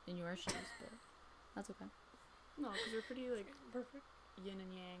were in your shoes, but that's okay. No, because we're pretty, like, Perfect. yin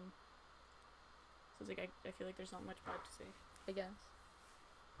and yang. So it's like, I feel like there's not much bad to say. I guess.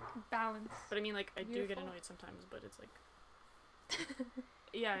 Balance. But I mean, like, I do get Beautiful. annoyed sometimes, but it's like...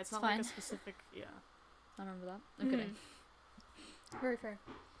 yeah, it's not fine. like a specific... Yeah. I remember that. I'm kidding. Very fair.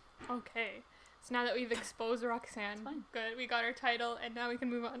 Okay. So now that we've exposed Roxanne, It's fine. good, we got our title, and now we can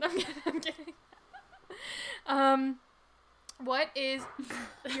move on. I'm kidding. What is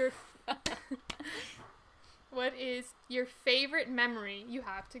your what is your favorite memory you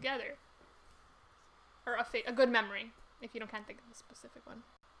have together? Or a good memory, if you can't think of a specific one.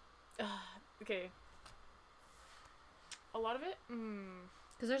 Okay. A lot of it?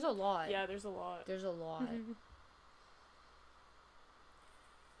 Because there's a lot. Yeah, there's a lot. There's a lot.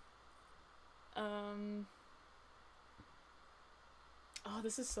 Oh,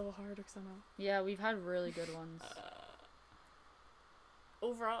 this is so hard, Oksana. Yeah, we've had really good ones.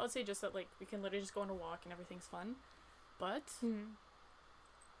 Overall, I'd say just that, like, we can literally just go on a walk and everything's fun. But,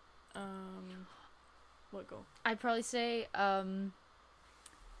 what go? I'd probably say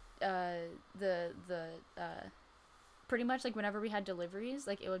pretty much like whenever we had deliveries,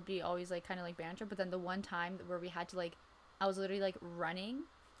 like it would be always like kind of like banter, but then the one time where we had to like, I was literally like running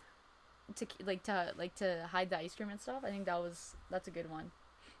to hide the ice cream and stuff. I think that's a good one,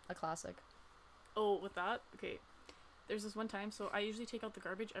 a classic. Oh, with that, okay. There's this one time, so I usually take out the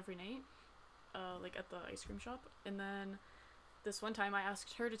garbage every night, like at the ice cream shop, and then this one time I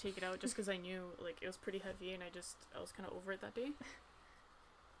asked her to take it out just because I knew like it was pretty heavy and I was kind of over it that day.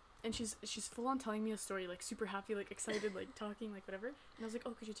 And she's full on telling me a story, like super happy, like excited, like talking, like whatever. And I was like,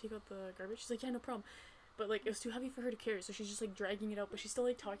 oh, could you take out the garbage? She's like, yeah, no problem. But like it was too heavy for her to carry, so she's just like dragging it out, but she's still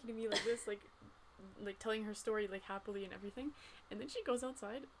like talking to me like this, like telling her story like happily and everything. And then she goes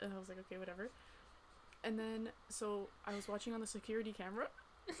outside, and I was like, okay, whatever. And then so I was watching on the security camera,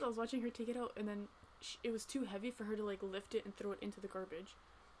 so I was watching her take it out, and then it was too heavy for her to like lift it and throw it into the garbage.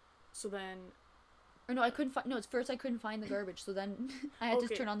 So then. Or no, I couldn't find. No, it's first I couldn't find the garbage, so then I had to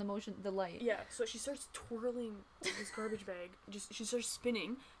turn on the light. Yeah, so she starts twirling this garbage bag. She starts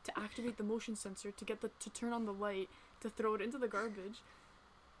spinning to activate the motion sensor to get to turn on the light to throw it into the garbage.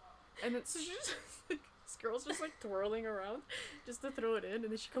 And then so she's just like, this girl's just like twirling around just to throw it in, and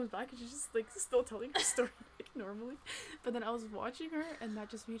then she comes back and she's just like still telling her story like normally. But then I was watching her, and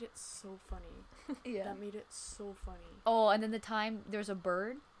that just made it so funny. Yeah. That made it so funny. Oh, and then the time there's a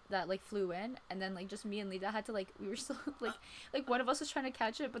bird that like flew in, and then like just me and Lita had to like, we were still like one of us was trying to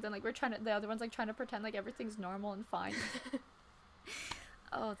catch it, but then like the other one's like trying to pretend like everything's normal and fine.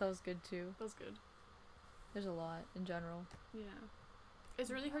 Oh, that was good too. That was good. There's a lot in general. Yeah. It's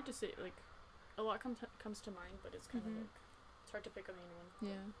really hard to say, like, a lot comes to mind, but it's kind of like, it's hard to pick a main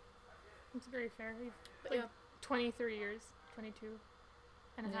one. Yeah. It's very fair. We've, But like, yeah. 23 years, 22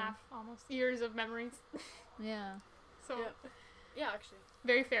 and a Yeah. half almost years of memories. Yeah. So Yeah, actually.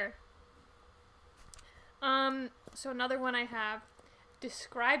 very fair. So another one I have,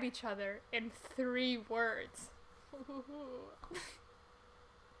 describe each other in 3 words.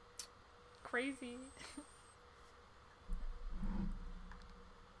 Crazy.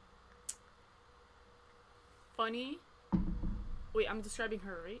 Funny. Wait, I'm describing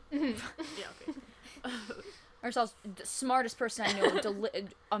her, right? Yeah, okay. Ourselves, the smartest person I know,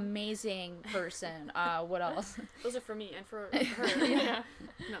 amazing person. What else? Those are for me and for her. Yeah.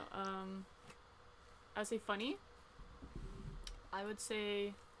 No, I would say funny. I would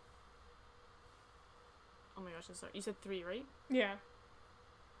say. Oh my gosh, I'm sorry. You said 3, right? Yeah.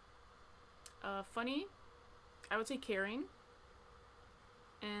 Funny. I would say caring.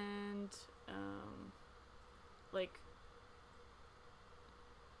 And like.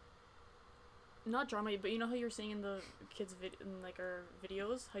 Not drama, but you know how you were saying in the kids' in like our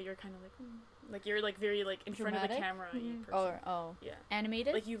videos, how you're kind of like you're like very like in front of the Dramatic? camera. Person. Oh. Yeah.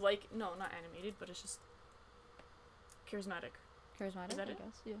 Animated? Like you like not animated, but it's just charismatic Charismatic, Is that I it?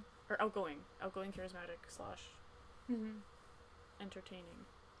 guess. Yeah. or outgoing, charismatic / Mm-hmm. entertaining.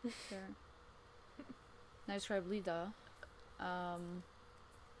 Sure. I describe Lida.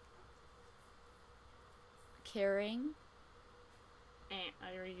 Caring.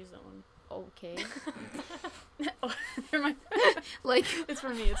 I already used that one. Okay. Oh, never mind. Like, It's for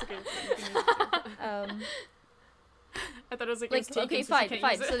me. It's okay. You can use it too. I thought it was like, it was taken, okay, so she fine, can't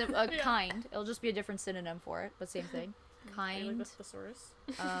fine. use So it. then, Yeah. kind. It'll just be a different synonym for it, but same thing. Are you Kind. like the thesaurus?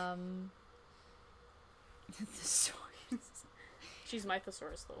 Thesaurus. She's my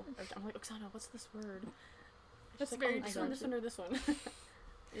thesaurus though. I'm like, Oksana, what's this word? That's She's like, very oh, this true. one, this one, or this one.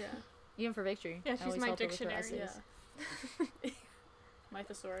 Yeah. Even for victory. Yeah, I she's always my help her with her dictionary. essays. Yeah. My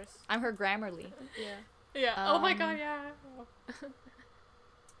thesaurus. I'm her Grammarly. Yeah. Yeah. Oh my Um, god, yeah.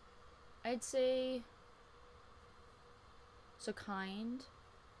 I'd say. So kind.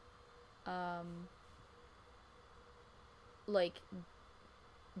 Like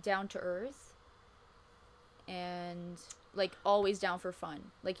down to earth. And like always down for fun.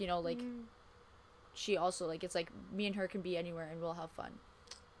 Like, you know, like Mm. she also like it's like me and her can be anywhere and we'll have fun.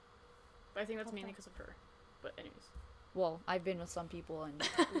 But I think that's mainly Okay. because of her. But anyways. Well, I've been with some people and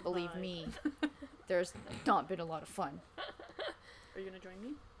believe Bye. me, there's not been a lot of fun. Are you gonna join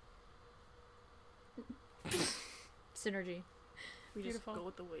me? Synergy. We Beautiful. just go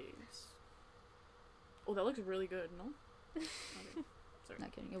with the waves. Oh, that looks really good, no? Okay. Sorry.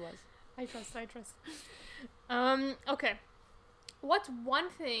 Not kidding, it was. I trust. Okay. What's one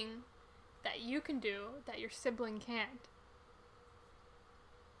thing that you can do that your sibling can't?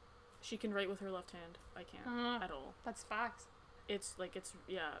 She can write with her left hand. I can't Uh, at all. That's facts. It's like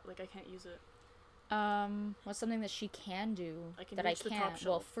like I can't use it. What's something that she can do I can that I reach the top can't?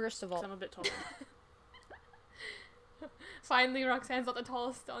 Well, shelf, first of 'Cause all, I'm a bit taller. Finally, Roxanne's not the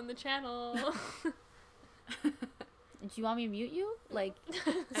tallest on the channel. do you want me to mute you? Like,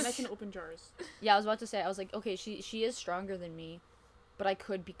 And I can open jars. yeah, I was about to say, I was like, okay, she is stronger than me, but I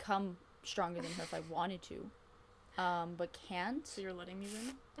could become stronger than her if I wanted to. But can't. So you're letting me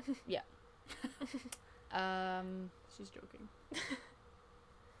win? She's joking.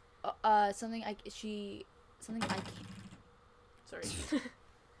 Something I can't. Sorry.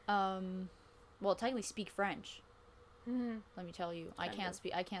 Well, technically speak French. Mm. Let me tell you, I Kind can't of.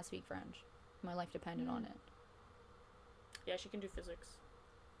 speak. I can't speak French. My life depended on it. Yeah, she can do physics.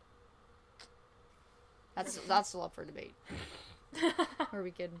 That's still up for debate. Or we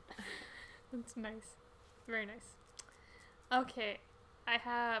could. That's nice. Very nice. Okay. I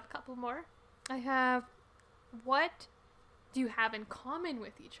have a couple more. I have, what do you have in common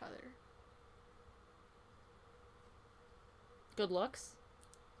with each other? Good looks,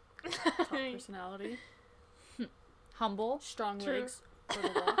 Top personality. humble. Strong True. legs for the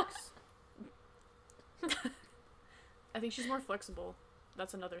walks. I think she's more flexible.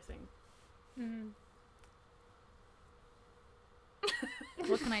 That's another thing. Mm.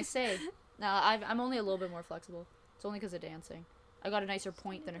 What can I say? No, I'm only a little bit more flexible. It's only because of dancing. I got a nicer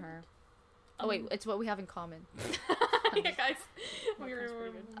point than her. Oh wait, it's what we have in common. Yeah, guys. That We were, sounds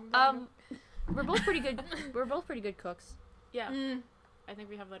pretty good. We're both pretty good. We're both pretty good cooks. Yeah, Mm, I think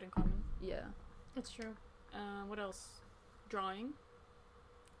we have that in common. Yeah. that's true. What else? Drawing.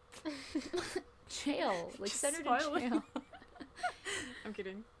 Jail. Like Just send her to smiling. jail. I'm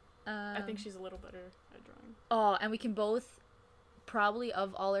kidding. I think she's a little better at drawing. Oh, and we can both, probably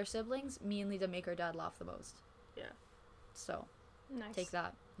of all our siblings, me and Lida make our dad laugh the most. Yeah. So Nice. take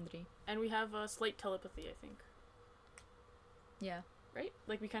that, Andri. And we have slight telepathy, I think. Yeah. Right?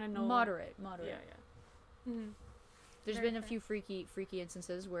 Like we kind of know. Moderate. Yeah, yeah. Mm. There's Very been a fair. few freaky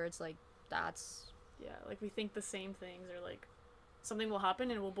instances where it's like that's Yeah, like we think the same things, or like something will happen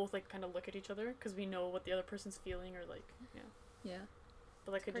and we'll both like kind of look at each other because we know what the other person's feeling, or like, yeah. yeah.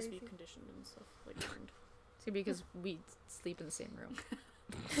 But that could just be Crazy. conditioned and stuff, like learned. It's gonna be because we sleep in the same room.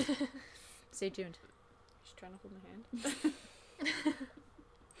 Stay tuned. She's trying to hold my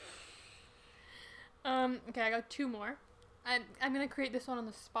hand. Okay, I got two more. I'm gonna create this one on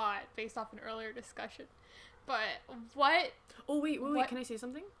the spot based off an earlier discussion. But what? Oh wait, What- can I say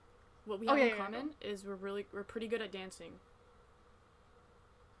something? What we Oh, have yeah, in yeah, yeah, common is we're pretty good at dancing.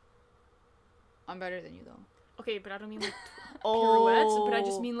 I'm better than you though. Okay, but I don't mean like Oh. pirouettes, but I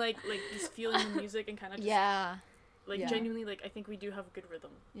just mean like just feeling the music and kind of just Yeah. like yeah. genuinely, like I think we do have good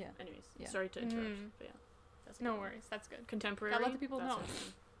rhythm. Yeah. Anyways, Yeah. sorry to interrupt, Mm. but yeah, that's a No good one. worries, that's good. Contemporary. Gotta let the people that's know.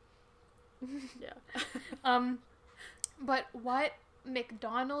 our thing. Yeah. But what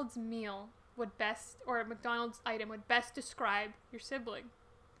McDonald's meal would best, or a McDonald's item would best describe your sibling?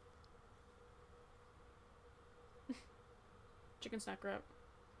 Chicken snack wrap.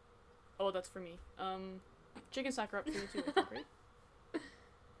 Oh, that's for me. Chicken snack wrap for you too, I think, right?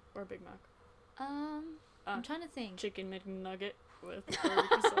 Or a Big Mac. I'm trying to think. Chicken McNugget with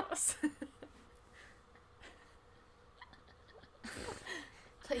barbecue sauce.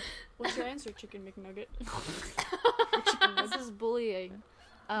 to answer Chicken McNugget. Or chicken This is bullying.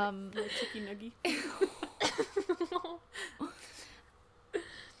 Chicky Nuggy.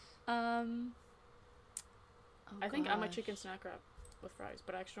 Oh I think I'm a gosh. chicken snack wrap with fries,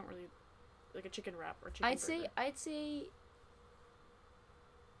 but I actually don't really like a chicken wrap or chicken burger. I'd say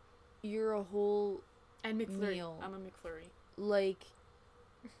you're a whole And McFlurry. meal. I'm a McFlurry.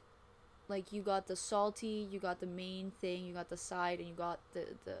 like you got the salty, you got the main thing, you got the side, and you got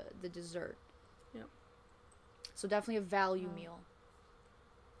the dessert. Yep. So definitely a value Oh. meal.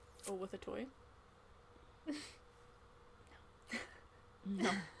 Oh, with a toy? No.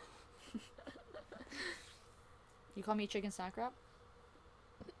 You call me a chicken snack wrap?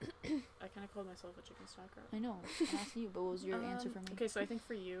 I kind of called myself a chicken snack wrap. I know. I'm asking you, but what was your answer for me? Okay, so I think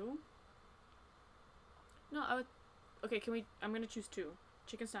for you. No, I would. Okay, can we? I'm gonna choose two: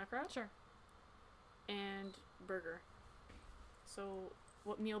 chicken snack wrap Sure. and burger. So,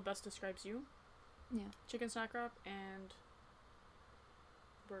 what meal best describes you? Yeah. Chicken snack wrap and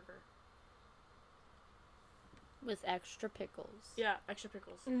burger. With extra pickles. Yeah, extra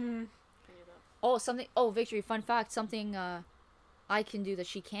pickles. Mm-hmm. I knew that. Oh, something. Oh, Victory. Fun fact. Something I can do that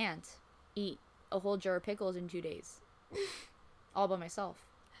she can't. Eat a whole jar of pickles in 2 days. All by myself.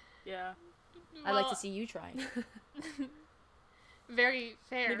 Yeah, I'd like to see you try. Very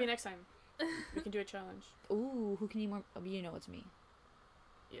fair. maybe next time we can do a challenge. Ooh, who can eat more? Oh, you know it's me.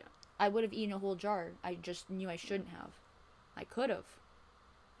 Yeah. I would have eaten a whole jar. I just knew I shouldn't have. I could have.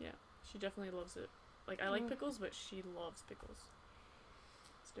 Yeah, she definitely loves it. Like I like Mm. pickles, but she loves pickles.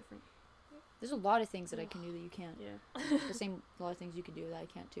 It's different. There's a lot of things that I can do that you can't. Yeah. The same a lot of things you can do that I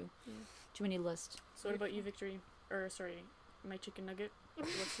can't too. Yeah. Too many lists. So what about you, Victory? Or sorry, my chicken nugget.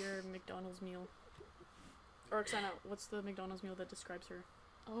 What's your McDonald's meal? Or Oksana, what's the McDonald's meal that describes her?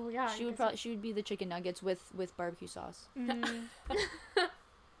 Oh yeah. She would probably be the chicken nuggets with barbecue sauce. Mm.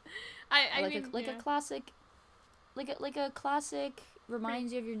 I like mean, a classic, like a classic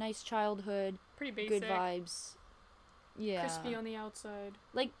reminds you of your nice childhood, pretty basic. good vibes. Yeah. Crispy on the outside.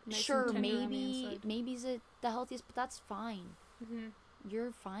 Like nice and sure, tender on the maybe inside. maybe's it the healthiest, but that's fine. Mm-hmm.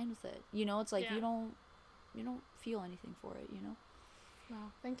 You're fine with it. You know, it's like Yeah. you don't feel anything for it. You know.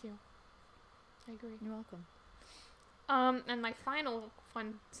 Wow. Thank you. I agree. You're welcome. And my final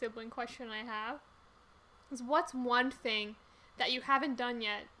fun sibling question I have is, what's one thing that you haven't done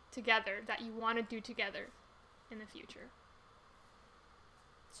yet together that you want to do together in the future?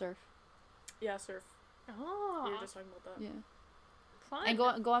 Surf. Yeah, surf. Oh, We were just talking about that. Yeah. fun. And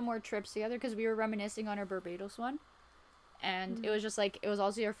go on more trips together because we were reminiscing on our Barbados one, and it was just like it was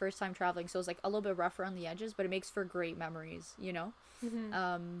also your first time traveling, so it was like a little bit rougher on the edges, but it makes for great memories, you know.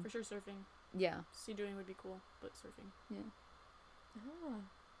 Mm-hmm. For sure, surfing. Yeah, Sea doing would be cool, but surfing. Oh.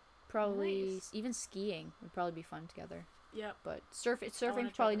 probably Nice. even skiing would probably be fun together. Yeah. But wanna surfing's try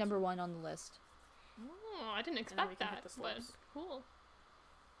probably that number too. one on the list. Oh, I didn't then we expect can hit that, the but slopes. cool.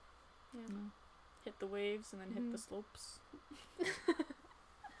 Yeah. Yeah. Hit the waves and then hit the Mhm. slopes.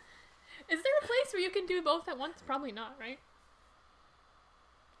 Is there a place where you can do both at once? Probably not, right?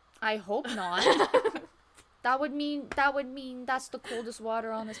 I hope not. That would mean that's the coldest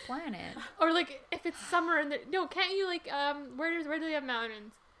water on this planet. Or like if it's summer and no, can't you like where do they have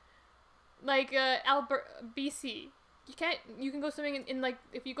mountains? Like BC. You can go swimming in like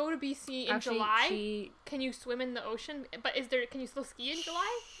if you go to BC in Actually, July, can you swim in the ocean? But can you still ski in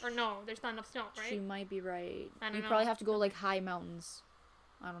July? Or no, there's not enough snow, She right? might be right. I don't You know. probably have to go like high mountains.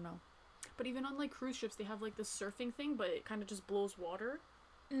 I don't know. But even on like cruise ships, they have like this surfing thing, but it kind of just blows water.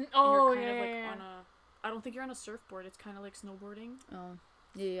 Oh and you're yeah, kind of yeah, like on a. I don't think you're on a surfboard. It's kind of like snowboarding. Oh,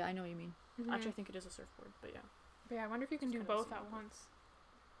 yeah, I know what you mean. Mhm. Actually, I think it is a surfboard, but yeah. But yeah, I wonder if you can It's do kinda both similar. at once.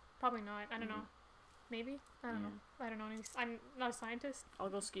 Probably not. I don't know. Maybe. I don't Yeah. know. I don't know. I'm not a scientist. I'll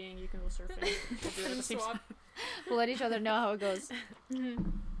go skiing. You can go surfing. We'll do it at the same Swap. time. We'll let each other know how it goes.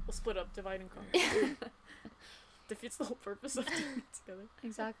 Mhm. We'll split up, divide and conquer. Defeats the whole purpose of doing it together.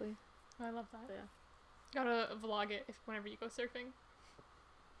 Exactly. I love that. But yeah. Gotta vlog it whenever you go surfing.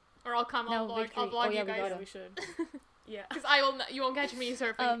 Or I'll come. I'll No, vlog. Victory. I'll vlog Oh, yeah, you we guys. gotta. We should. Yeah. Because you won't catch me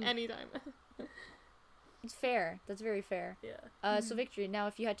surfing anytime. It's fair. That's very fair. Yeah. So Victory, now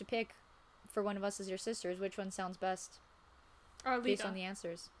if you had to pick for one of us as your sisters, which one sounds best Or based Lita. on the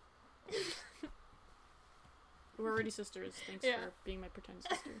answers? We're already sisters. Thanks Yeah. for being my pretend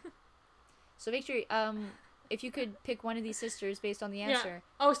sister. So Victory, if you could pick one of these sisters based on the Yeah. answer,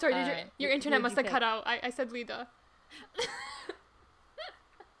 Oh, sorry. who Your internet would must you have pick? cut out. I said Lita.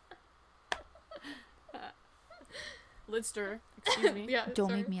 Lidster, excuse me. Yeah. don't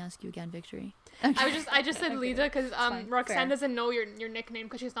sorry. make me ask you again, Victory. I just said Okay. Lita because fine. Roxanne Fair. doesn't know your nickname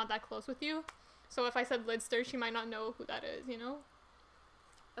because she's not that close with you. So if I said Lidster, she might not know who that is. You know.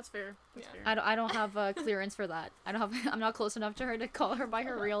 That's fair. That's Yeah. fair. I don't have clearance for that. I'm not close enough to her to call her by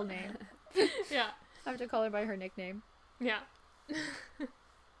her real name. Yeah. I have to call her by her nickname. Yeah.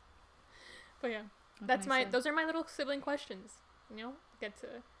 But yeah, What that's can I my. say? Those are my little sibling questions. You know, get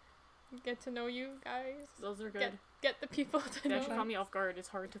to know you guys. Those are good. Get the people to They know. actually caught me off guard. It's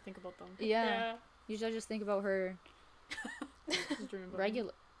hard to think about them. Yeah. Usually I just think about her Just dream about me.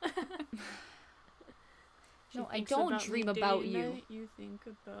 regular. She No, I thinks don't about me dream day about and you. night, you think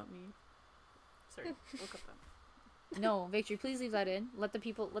about me. Sorry, we'll cut that. No, Victory, please leave that in. Let the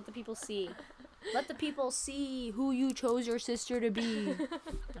people see. Let the people see who you chose your sister to be. I'm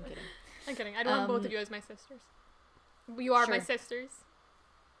kidding. I'm kidding. I don't want both of you as my sisters. You are my Sure. sisters.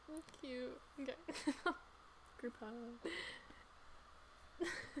 Cute. Okay. Group hug.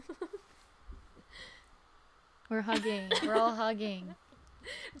 We're hugging. We're all hugging.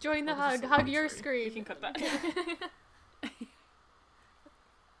 Join the Oh, this hug. is so Hug funny, your sorry. screen. We can cut that.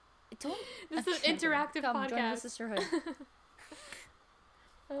 Don't. This is an interactive Come, join the podcast. sisterhood.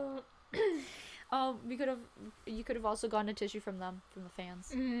 Uh, Oh, you could have also gotten a tissue from them, from the fans.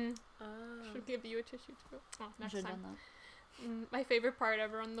 should give you a tissue too. Oh, I next should have time. done My favorite part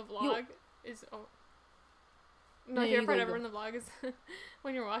ever on the vlog is No, my you favorite part go, ever go. on the vlog is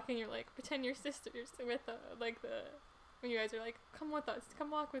when you're walking. You're like, pretend you're sisters with when you guys are like, come with us,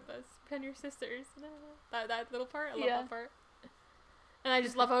 come walk with us, pretend you're sisters. That little part, I love Yeah. that part. And I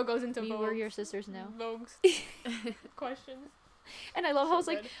just love how it goes into We Vogue. were your sisters now. Vogue's questions. And I love how So it's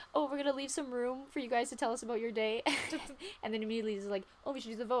like, good. oh, we're gonna leave some room for you guys to tell us about your day. And then immediately it's like, oh, we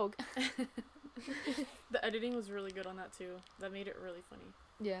should do the Vogue. The editing was really good on that too. That made it really funny.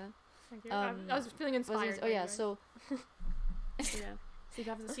 Yeah. Thank you. Um, I was feeling inspired. Oh yeah, so So yeah. So if you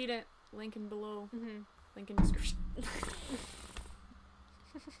haven't seen it, link in below. hmm Link in description.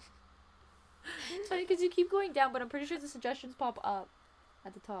 it's funny because you keep going down, but I'm pretty sure the suggestions pop up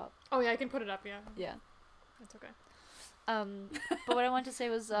at the top. Oh yeah, I can put it up. Yeah, Yeah. that's okay. But what I wanted to say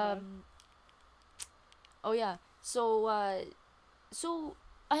was, oh yeah, so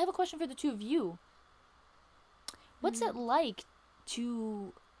I have a question for the two of you. What's it like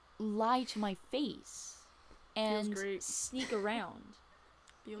to lie to my face and great. sneak around?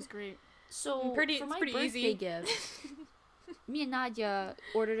 Feels great. So Pretty- for it's my pretty birthday easy. gift, me and Nadia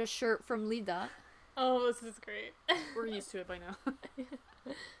ordered a shirt from Lida. Oh, this is great. We're used to it by now.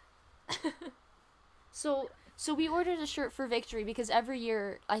 So we ordered a shirt for Victory because every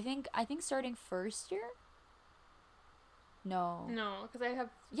year, I think starting first year. No. No, because I have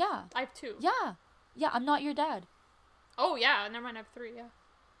Yeah. two. Yeah. I'm not your dad. Oh yeah, never mind. I have three. Yeah.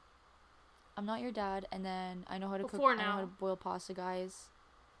 I'm not your dad, and then I know how to cook. Before I know how now. to boil pasta, guys.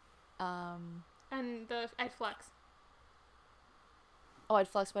 And I'd flex. Oh, I'd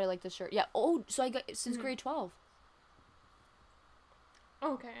flex, but I like this shirt. Yeah. Oh, so I got since Mhm. grade 12.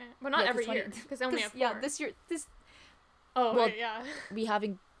 Okay, but not Yeah, every 'cause year because I only have 4. Yeah, this year Oh well, wait, yeah. we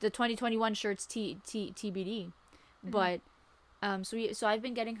having the 2021 shirts TBD, Mhm. but so I've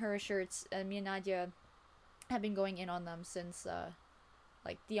been getting her shirts, and me and Nadia have been going in on them since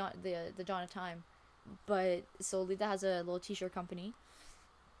like the dawn of time. But so Lida has a little t-shirt company.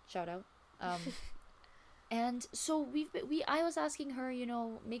 Shout out. And so I was asking her,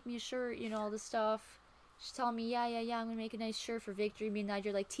 make me a shirt, all this stuff. She's telling me, yeah, I'm gonna make a nice shirt for Victory. Me and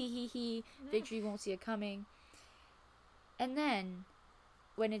Nadia are like, tee hee hee. Victory won't see it coming. And then,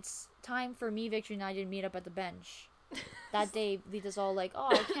 when it's time for me, Victory, and Nadia to meet up at the bench, that day, Lida's all like, oh,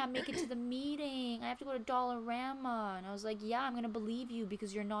 I can't make it to the meeting. I have to go to Dollarama. And I was like, yeah, I'm gonna believe you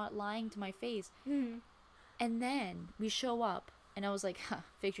because you're not lying to my face. Mhm. And then we show up, and I was like, huh,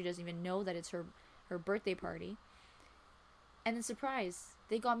 Victory doesn't even know that it's her birthday party. And then surprise,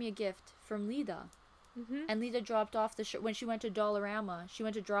 they got me a gift from Lida. Mhm. And Lida dropped off the shirt when she went to Dollarama. She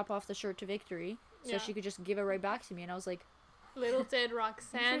went to drop off the shirt to Victory so Yeah. she could just give it right back to me. And I was like, Little did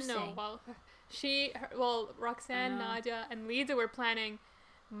Roxanne know. Interesting. Roxanne, I know. Nadia, and Lida were planning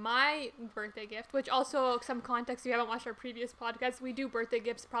my birthday gift, which also, some context, if you haven't watched our previous podcast, we do birthday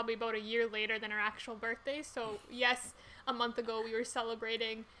gifts probably about a year later than our actual birthday. So, yes, a month ago we were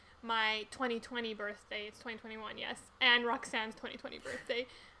celebrating my 2020 birthday. It's 2021, yes. And Roxanne's 2020 birthday.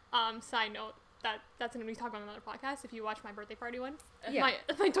 Side note, that's going to be talked about on another podcast if you watch my birthday party one. Yeah. My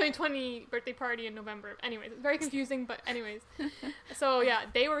 2020 birthday party in November. Anyways, it's very confusing, but anyways. So yeah,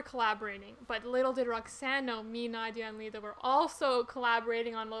 they were collaborating, but little did Roxanne know, me, Nadia, and Lida were also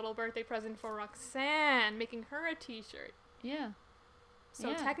collaborating on a little birthday present for Roxanne, making her a T-shirt. yeah. So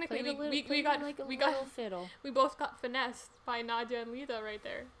Yeah, technically, played a little- we played got like a we got little fiddle. we both got finessed by Nadia and Lida right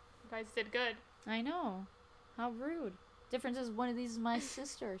there. You guys did good. I know. How rude. Difference is one of these is my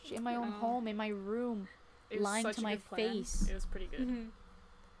sister. She in my own Oh. home, in my room. It was Lying such to a my good plan. face. It was pretty good. Mhm.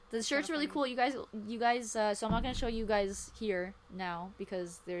 The shirt's kinda really funny. cool. You guys. So I'm not gonna show you guys here now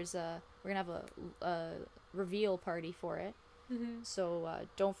because there's we're gonna have a reveal party for it. Mm-hmm. So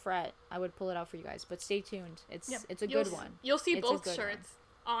don't fret. I would pull it out for you guys, but stay tuned. It's a You'll good one. You'll see It's a both good shirts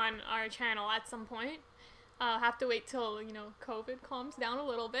on our channel at some point. Have to wait till COVID calms down a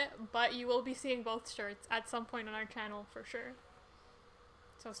little bit, but you will be seeing both shirts at some point on our channel for sure.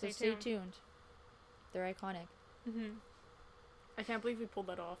 So So stay tuned. stay tuned. They're iconic. Mm-hmm. I can't believe we pulled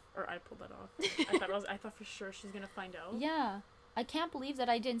that off, or I pulled that off. I thought for sure she's gonna find out. Yeah, I can't believe that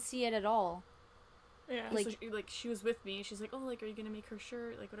I didn't see it at all. Yeah. Like- Like she was with me. She's like, oh, like, are you gonna make her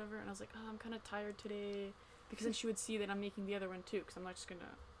shirt, like whatever? And I was like, oh, I'm kind of tired today, because then she would see that I'm making the other one too, because I'm not just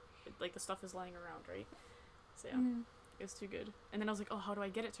gonna, like, the stuff is lying around, right? So yeah, Mhm. it was too good. And then I was like, oh, how do I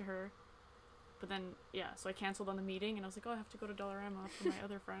get it to her? But then yeah, so I canceled on the meeting, and I was like, oh, I have to go to Dollarama for my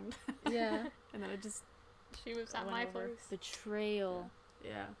other friend. Yeah. And then I just She was I at went my over. place. Betrayal.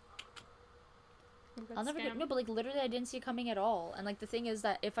 yeah. We got I'll never get scammed. no, but like literally I didn't see it coming at all. And like the thing is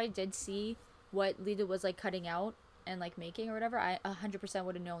that if I did see what Lita was like cutting out and like making or whatever, I 100%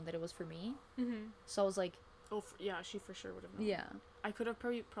 would have known that it was for me. Mhm. So I was like, Oh yeah, she for sure would have known. yeah. I could have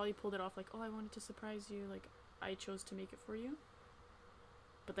probably pulled it off like, oh, I wanted to surprise you, like I chose to make it for you.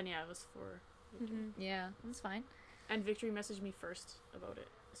 But then yeah, it was for Victory. Mhm. Yeah, that's fine. And Victory messaged me first about it,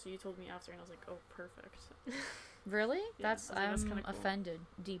 so you told me after, and I was like, oh, perfect. Really? Yeah, That's I was like, that's I'm kinda cool. offended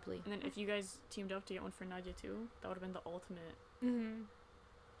deeply. And then if you guys teamed up to get one for Nadia too, that would have been the ultimate. Mhm.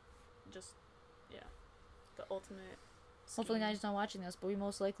 Just yeah, the ultimate. Hopefully scheme. Nadia's not watching this, but we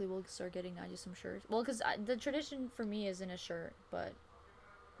most likely will start getting Nadia some shirts. Well, because the tradition for me is in a shirt, but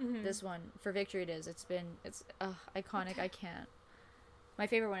Mhm. this one for Victory it's iconic. I can't. My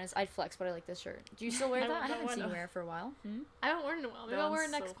favorite one is I'd flex, but I like this shirt. Do you still wear I that? love I that haven't seen you one. wear it for a while. Hmm? I haven't worn it in a while. Maybe That I'll wear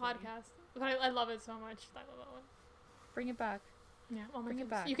it one's next so funny. podcast. But I love it so much. I love that one. Bring it back. Yeah. Oh my Bring it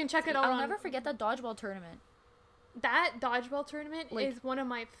goodness. back. You can check it out. I'll on never forget that dodgeball tournament. That dodgeball tournament Like- is one of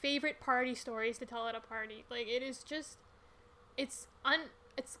my favorite party stories to tell at a party. Like it is just, it's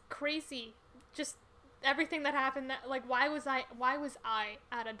crazy. Just everything that happened. That like why was I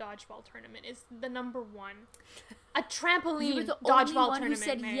at a dodgeball tournament is the number one. A trampoline You were the dodgeball only one tournament. who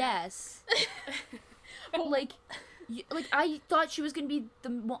said man. yes. like, like I thought she was gonna be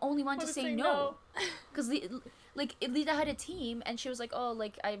the only one to Wanna say no. Because Lita had a team, and she was like, "Oh,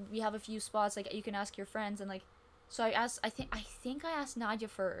 like we have a few spots. Like you can ask your friends." And like, so I asked. I think I asked Nadia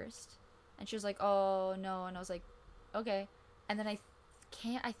first, and she was like, "Oh no," and I was like, "Okay." And then I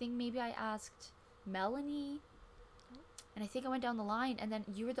think maybe I asked Melanie, and I think I went down the line, and then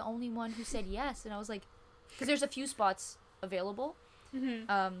you were the only one who said yes, and I was like, because there's a few spots available. Mhm.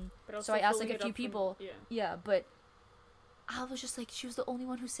 But I'll So I still asked, fill like, a it few up from- people. Yeah. Yeah, but I was just like, she was the only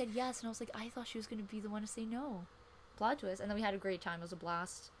one who said yes, and I was like, I thought she was gonna be the one to say no. Plot twist, and then we had a great time. It was a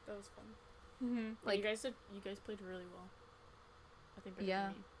blast. That was fun. Mhm. Like Like, you guys played really well. I think better Yeah.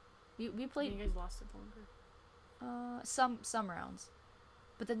 than me. we I think played you guys lost it longer. some rounds,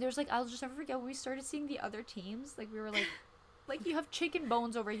 but then there's like I'll just never forget when we started seeing the other teams. Like we were like you have chicken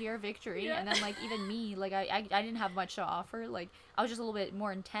bones over here, Victory, Yeah. and then like even me, like I didn't have much to offer. Like I was just a little bit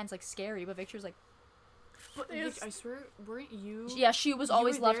more intense, like scary, but Victory was like, But Yes. I swear, weren't you? yeah, she was you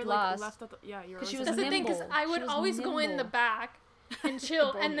always were left there, last. Like, left at the, yeah, you're 'Cause she always was That's the thing, because nimble. I She would was always go in the nimble. back and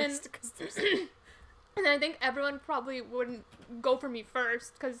chill, and then and and then I think everyone probably wouldn't go for me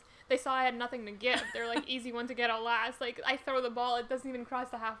first because they saw I had nothing to give. They're like easy one to get out last. Like I throw the ball, it doesn't even cross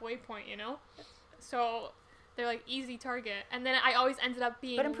the halfway point, you know. So they're like easy target, and then I always ended up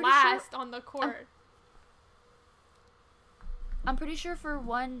being But I'm pretty sure- last on the court. I'm pretty sure for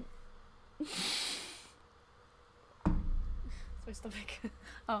one. it's my stomach.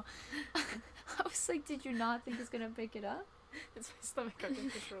 I was like, did you not think it's gonna pick it up? It's my stomach. I can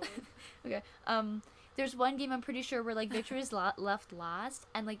control it. Okay. There's one game I'm pretty sure where like Victory was left last,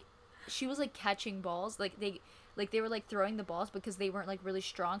 and like she was like catching balls. Like they were like throwing the balls because they weren't like really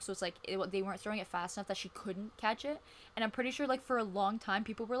strong, so it's like they weren't throwing it fast enough that she couldn't catch it. And I'm pretty sure like for a long time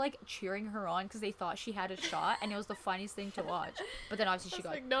people were like cheering her on because they thought she had a shot, and it was the funniest thing to watch. But then obviously she I was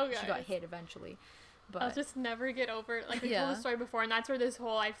got like, no, she got guys. hit eventually. I'll But just never get over it. Like, we told Yeah. the story before, and that's where this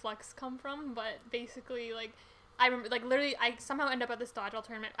whole I flex come from. But basically, like, I remember, like, literally, I somehow end up at this dodgeball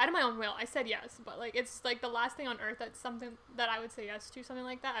tournament. Out of my own will, I said yes. But, like, it's, like, the last thing on earth that's something that I would say yes to, something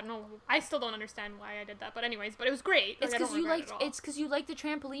like that. I don't know. I still don't understand why I did that. But anyways, but it was great. it's Like, I because don't you regret liked it at all. it's because you liked the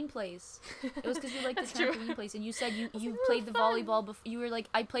trampoline place. It was because you liked the That's true. trampoline place, and you said you really played the fun. volleyball before. You were like,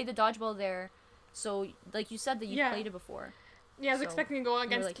 I played the dodgeball there, so like you said that you Yeah. played it before. Yeah, I was So, expecting to go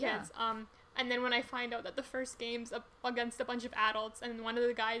against like, yeah. kids. And then when I find out that the first game's against a bunch of adults, and one of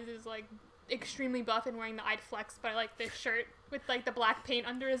the guys is like extremely buff and wearing the I'd flex, but like this shirt with like the black paint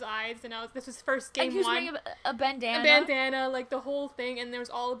under his eyes, and this was first game And he was one. wearing a bandana. A bandana, like the whole thing, and there was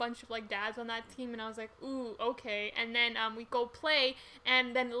all a bunch of like dads on that team, and I was like, ooh, okay. And then we go play,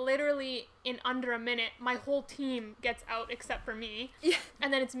 and then literally in under a minute, my whole team gets out except for me. Yeah.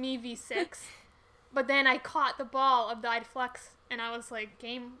 And then it's me v6. But then I caught the ball of the I'd flex, and I was like,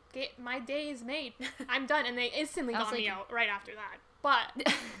 my day is made. I'm done. And they instantly I was got me like- out right after that.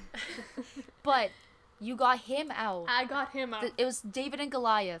 But But you got him out. I got him out. It was David and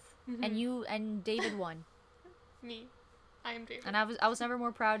Goliath, Mhm. and you and David won. Me. I am David. And I was never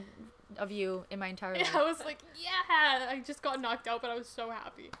more proud of you in my entire life. I was like, yeah, I just got knocked out, but I was so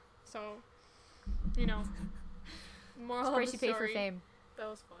happy. So, you know, moral of Price the you pay for story. fame. That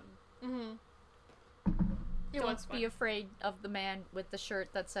was fun. Mm-hmm. It Don't was fun. be afraid of the man with the shirt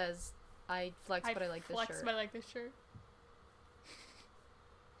that says, "I flex, but I like this flex, shirt." but I like this shirt.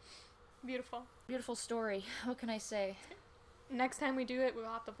 Beautiful. Beautiful story. What can I say? Next time we do it, we'll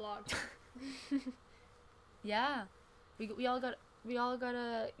have to vlog. Yeah, we all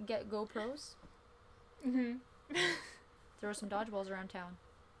gotta get GoPros. Mm-hmm. Throw some dodgeballs around town.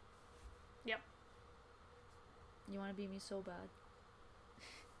 Yep. You want to beat me so bad.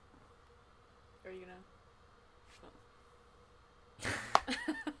 Are you gonna?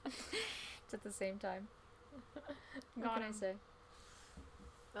 It's at the same time. What Got can I him. say?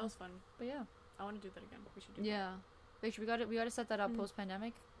 That was fun. But yeah. I want to do that again. We should do. Yeah. Actually, we gotta set that up Mm. post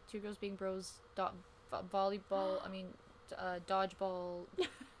pandemic. Two girls being bros. Volleyball. I mean, dodgeball.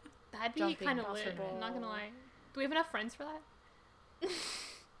 That'd be Jumping kind of lit. basketball. I'm not gonna lie. Do we have enough friends for that?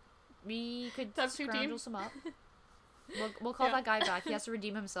 We could Sub two scrounge team? some up. We'll call Yeah. that guy back. He has to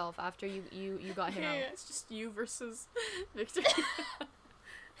redeem himself after you got him Yeah, out. yeah. It's just you versus Victor.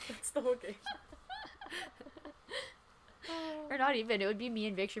 That's the whole game. Or not even. It would be me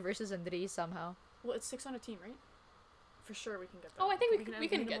and Victor versus Andres somehow. Well, it's 6 on a team, right? For sure, we can get that. Oh, I think we have can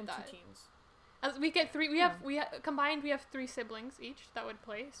get minimum that. 2 teams. As we get three, combined we have 3 siblings each that would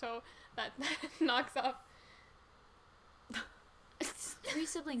play, so that knocks up. 3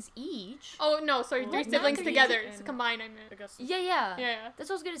 siblings each. Oh no, sorry, Well, 3 not siblings three together. and- It's combined. I meant. I guess. Yeah. Yeah, yeah. That's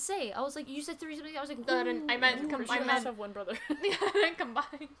what I was gonna say. I was like, you said 3 siblings. I was like, No, no, I meant ooh. com- I I meant- meant have one brother.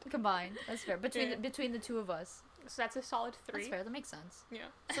 combined. Combined. That's fair. Yeah. Between the two of us. So that's a solid 3. That's fair. That makes sense. Yeah.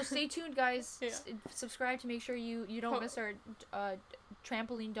 So stay tuned, guys. Yeah. Subscribe to make sure you don't Po- miss our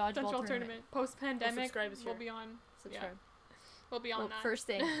trampoline dodgeball Central tournament. tournament. Post pandemic, subscribe is we'll here. be on. Subscribe. We'll be on Well, that. first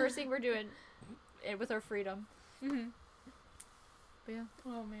thing we're doing it with our freedom. Mm-hmm. But yeah.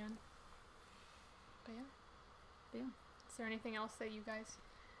 Oh man. But yeah. Yeah. Is there anything else that you guys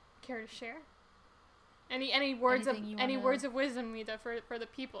care to share? Any words Anything you of any wanna- words of wisdom, Lita, for the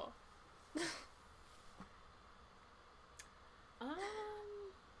people?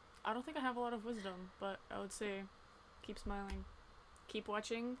 I don't think I have a lot of wisdom, but I would say keep smiling. Keep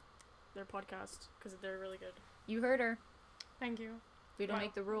watching their podcast because they're really good. You heard her. Thank you. We don't Wow,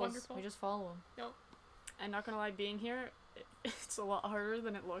 make the rules. wonderful. We just follow them. And not gonna lie, being here, it's a lot harder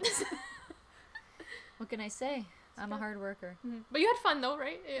than it looks. What can I say? I'm a good. hard worker. But you had fun though,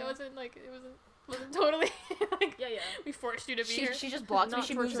 right? It Yeah. wasn't like wasn't totally like yeah. we forced you to be here. She just blocks me. Not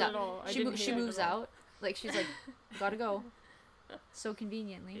She moves torture out. at all. I She didn't hate it moves at all. out. Like she's like, gotta go. So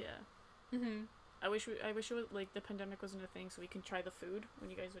conveniently. Yeah. Mm-hmm. I wish it was like the pandemic wasn't a thing, so we can try the food when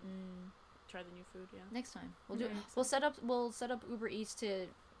you guys would try the new food. Yeah. Next time we'll do. Okay. We'll set up Uber Eats to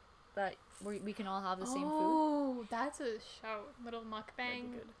that where we can all have the same food. Oh, that's a show. Little That'd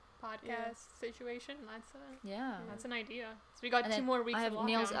mukbang be good. podcast situation. Yeah. That's an idea. So we got And 2 then more weeks I of have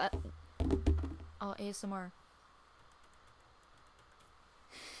nails. lockdown. Oh, ASMR. What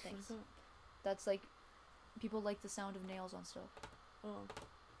Thanks. is that? That's like people like the sound of nails on stuff. Oh.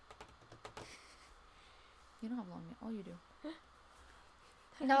 You don't have long nails. Oh, you do.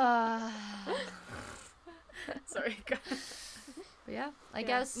 Sorry. But yeah, I Yeah.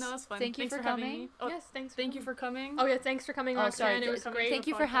 guess. No, that's fun. Thank you Thanks for having coming. me. Oh, Yes, thanks. thank you for coming. Oh yeah, thanks for coming Oh, on. sorry, It was th- great. thank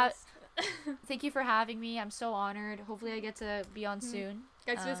you for Thank you for having me. I'm so honored. Hopefully, I get to be on Mhm. soon.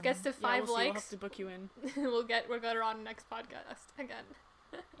 Guys, this gets to Yeah, 5 we'll see. We'll have likes. to book you in. we'll get her on next podcast again.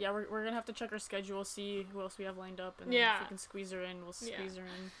 Yeah, we're gonna have to check our schedule, see who else we have lined up, and then Yeah. if we can squeeze her in, we'll Yeah. squeeze her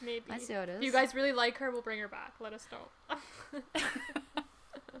in. Maybe. I see how it is. If you guys really like her, we'll bring her back. Let us know.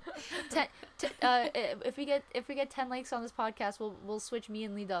 If we get 10 likes on this podcast, we'll switch me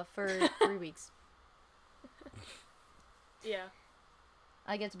and Lida for 3 weeks. Yeah,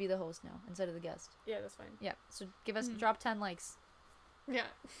 I get to be the host now instead of the guest. yeah, that's fine. Yeah. So give us Mhm. drop 10 likes. Yeah.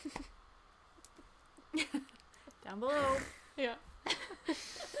 Down below. Yeah.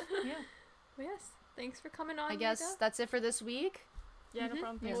 Yeah. Well, yes. Thanks for coming on. I guess Lita. that's it for this week. Yeah, no Mhm.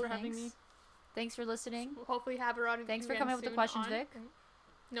 problem. Yeah, Thanks for having me. thanks. Thanks for listening. We'll hopefully have her on. Thanks for again coming up with the soon questions, on. Vic.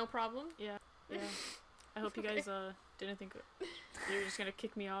 No problem. Yeah. I hope you guys didn't think you're just gonna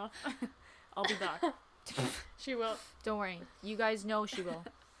kick me off. I'll be back. She will. Don't worry. You guys know she will.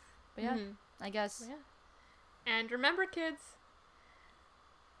 But yeah, Mhm. I guess. Yeah. And remember, kids,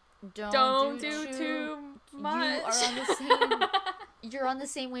 Don't, don't do too much. You are on the same. You're on the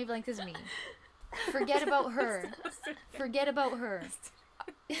same wavelength as me. Forget about her. Forget about her.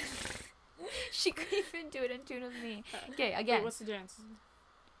 She couldn't even do it in tune with me. Okay, again. Wait, what's the dance?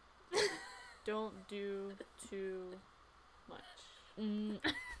 Don't do too much. Mm.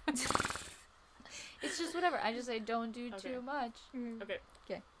 It's just whatever. I just say don't do Okay. too much. Mhm. Okay.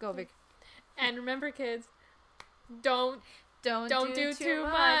 Okay, go Vic. And remember, kids, don't Don't do too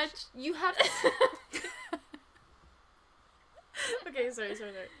much. You have to. Okay, sorry.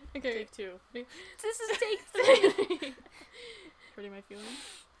 Okay. Take 2. This is take 3. Hurting my feelings?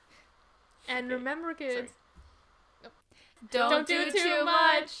 And Okay. remember, kids, Sorry. don't do too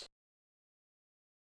much.